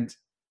 And,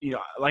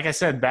 like I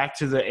said, back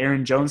to the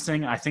Aaron Jones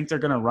thing, I think they're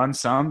going to run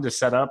some to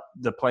set up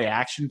the play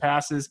action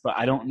passes, but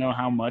I don't know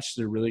how much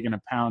they're really going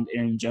to pound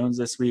Aaron Jones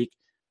this week.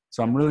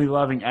 So I'm really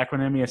loving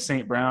Equanimeous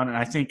St. Brown. And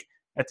I think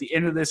at the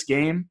end of this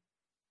game,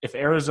 if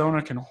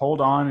Arizona can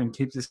hold on and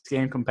keep this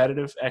game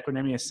competitive,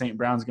 Equanimeous St.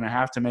 Brown's going to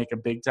have to make a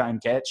big-time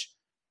catch.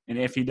 And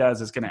if he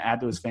does, it's going to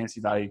add to his fantasy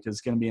value because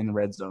it's going to be in the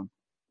red zone.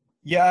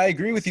 Yeah, I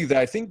agree with you that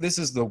I think this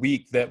is the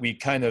week that we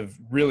kind of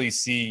really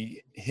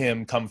see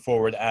him come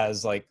forward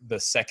as like the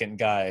second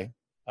guy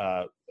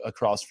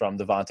across from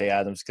Davante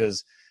Adams,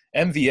 because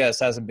MVS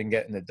hasn't been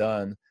getting it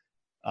done.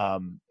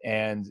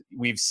 And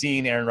we've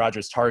seen Aaron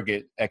Rodgers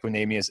target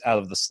Equanimeous out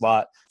of the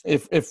slot.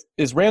 If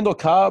is Randall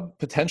Cobb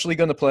potentially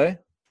going to play?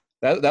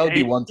 That would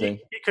be one thing.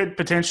 He could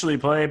potentially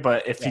play,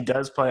 but if he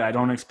does play, I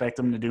don't expect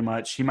him to do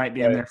much. He might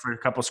be in there for a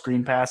couple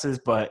screen passes,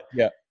 but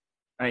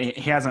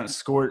he hasn't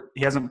scored.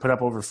 He hasn't put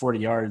up over 40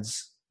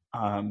 yards,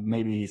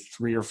 maybe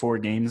 3 or 4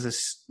 games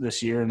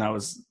this year, and that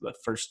was the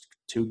first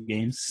 2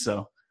 games.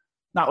 So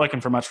not looking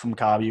for much from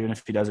Cobb, even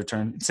if he does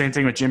return. Same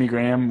thing with Jimmy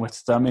Graham with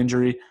thumb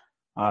injury.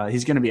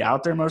 He's going to be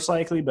out there most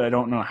likely, but I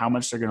don't know how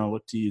much they're going to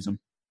look to use him.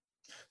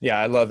 Yeah,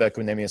 I love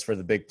Equanimeous for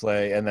the big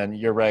play. And then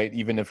you're right,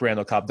 even if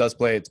Randall Cobb does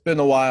play, it's been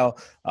a while.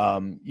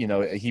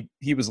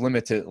 He was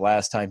limited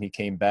last time he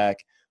came back.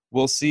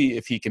 We'll see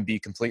if he can be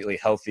completely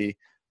healthy,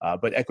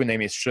 but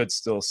Equanimeous should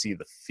still see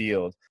the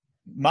field.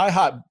 My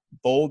hot,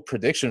 bold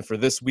prediction for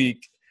this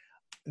week,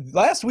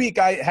 last week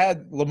I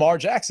had Lamar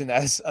Jackson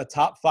as a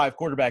top 5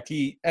 quarterback.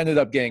 He ended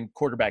up getting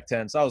quarterback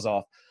 10, so I was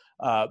off.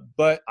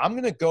 But I'm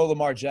going to go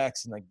Lamar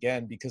Jackson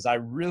again because I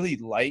really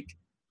like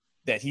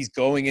that he's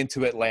going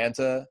into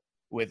Atlanta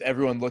with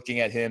everyone looking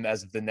at him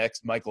as the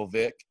next Michael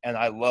Vick. And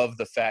I love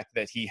the fact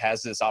that he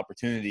has this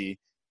opportunity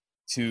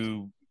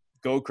to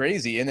go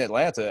crazy in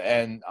Atlanta.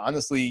 And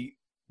honestly,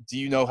 do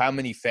you know how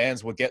many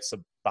fans will get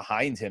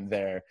behind him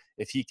there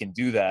if he can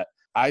do that?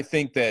 I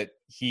think that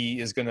he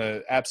is going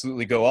to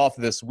absolutely go off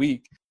this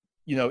week.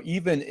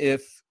 Even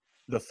if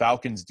the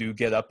Falcons do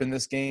get up in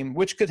this game,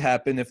 which could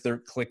happen if they're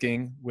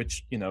clicking,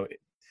 which,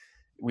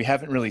 we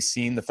haven't really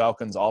seen the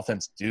Falcons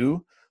offense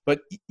do.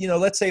 But,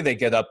 let's say they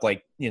get up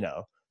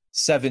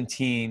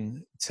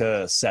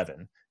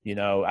 17-7,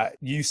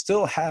 you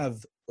still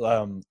have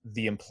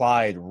the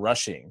implied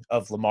rushing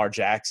of Lamar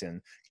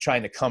Jackson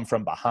trying to come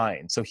from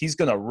behind. So he's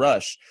going to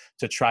rush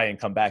to try and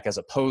come back as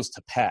opposed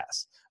to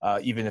pass,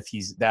 even if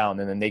he's down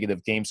in a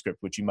negative game script,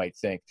 which you might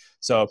think.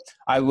 So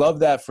I love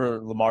that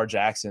for Lamar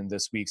Jackson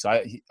this week.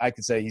 So I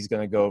could say he's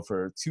going to go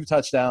for 2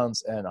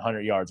 touchdowns and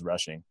 100 yards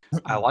rushing.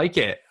 I like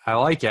it.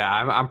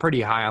 I'm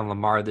pretty high on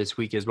Lamar this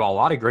week as well. A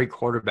lot of great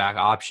quarterback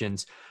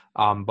options.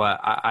 But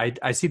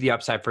I see the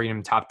upside for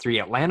him top 3.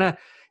 Atlanta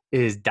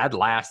is dead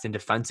last in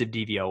defensive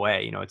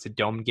DVOA. It's a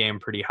dome game,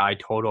 pretty high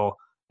total.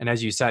 And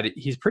as you said,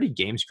 he's pretty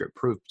game script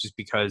proof just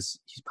because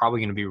he's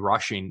probably going to be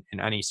rushing in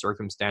any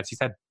circumstance.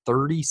 He's had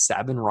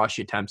 37 rush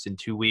attempts in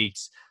 2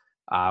 weeks.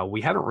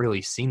 We haven't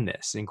really seen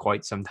this in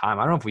quite some time.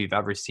 I don't know if we've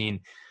ever seen,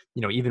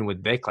 even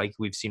with Vic, like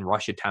we've seen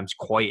rush attempts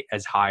quite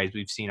as high as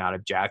we've seen out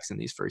of Jackson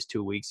these first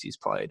 2 weeks he's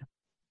played.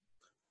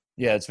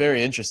 Yeah, it's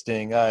very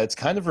interesting. It's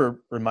kind of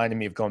reminding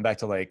me of going back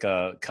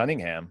to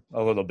Cunningham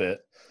a little bit,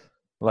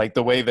 like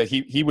the way that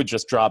he would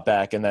just drop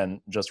back and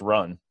then just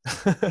run.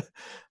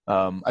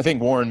 I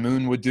think Warren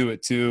Moon would do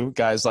it too,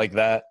 guys like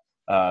that.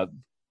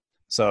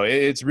 So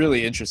it's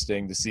really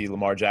interesting to see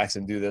Lamar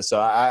Jackson do this. So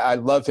I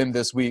love him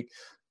this week.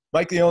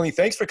 Mike Leone,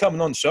 thanks for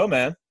coming on the show,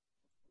 man.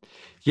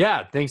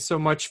 Yeah, thanks so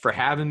much for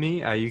having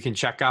me. You can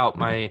check out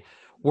my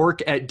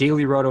work at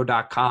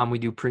dailyroto.com. We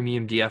do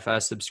premium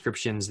DFS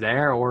subscriptions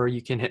there, or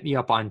you can hit me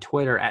up on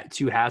Twitter at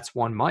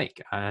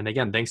 2hats1mike. And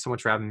again, thanks so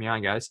much for having me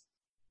on, guys.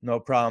 No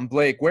problem.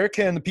 Blake, where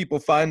can the people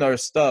find our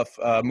stuff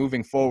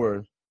moving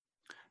forward?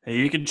 Hey,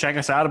 you can check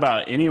us out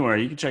about anywhere.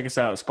 You can check us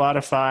out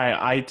Spotify,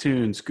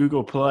 iTunes,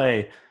 Google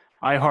Play,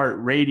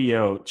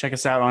 iHeartRadio. Check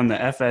us out on the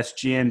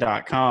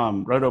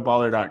FSGN.com,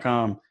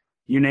 rotoballer.com.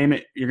 You name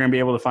it, you're going to be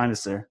able to find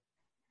us there.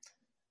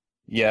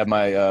 Yeah,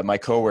 my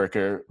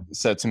coworker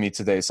said to me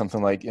today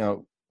something like,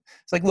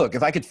 it's like, look,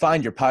 if I could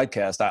find your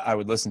podcast, I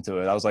would listen to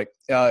it. I was like,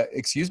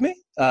 excuse me?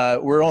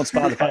 We're on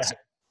Spotify.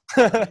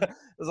 I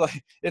was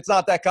like, it's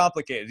not that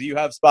complicated. Do you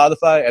have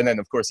Spotify? And then,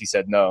 of course, he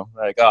said no.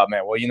 Like, oh,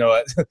 man, well, you know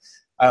what?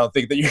 I don't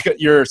think that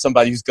you're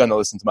somebody who's going to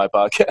listen to my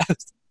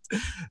podcast.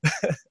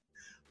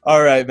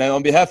 All right, man.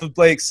 On behalf of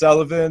Blake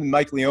Sullivan,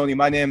 Mike Leone,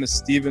 my name is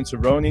Steven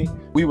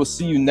Taroni. We will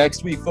see you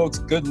next week, folks.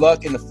 Good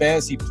luck in the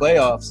fantasy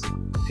playoffs.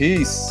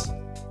 Peace.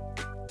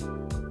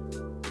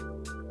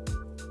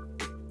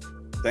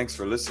 Thanks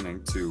for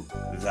listening to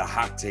the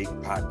Hot Take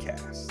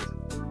Podcast.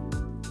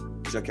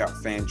 Check out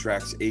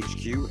Fantrax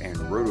HQ and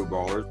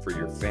Rotoballer for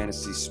your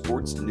fantasy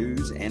sports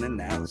news and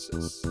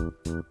analysis.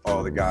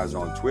 Follow the guys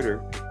on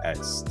Twitter at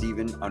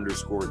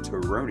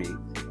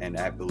Steven_Taroni and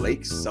at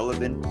Blake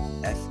Sullivan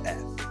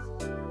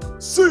FF.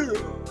 See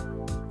ya!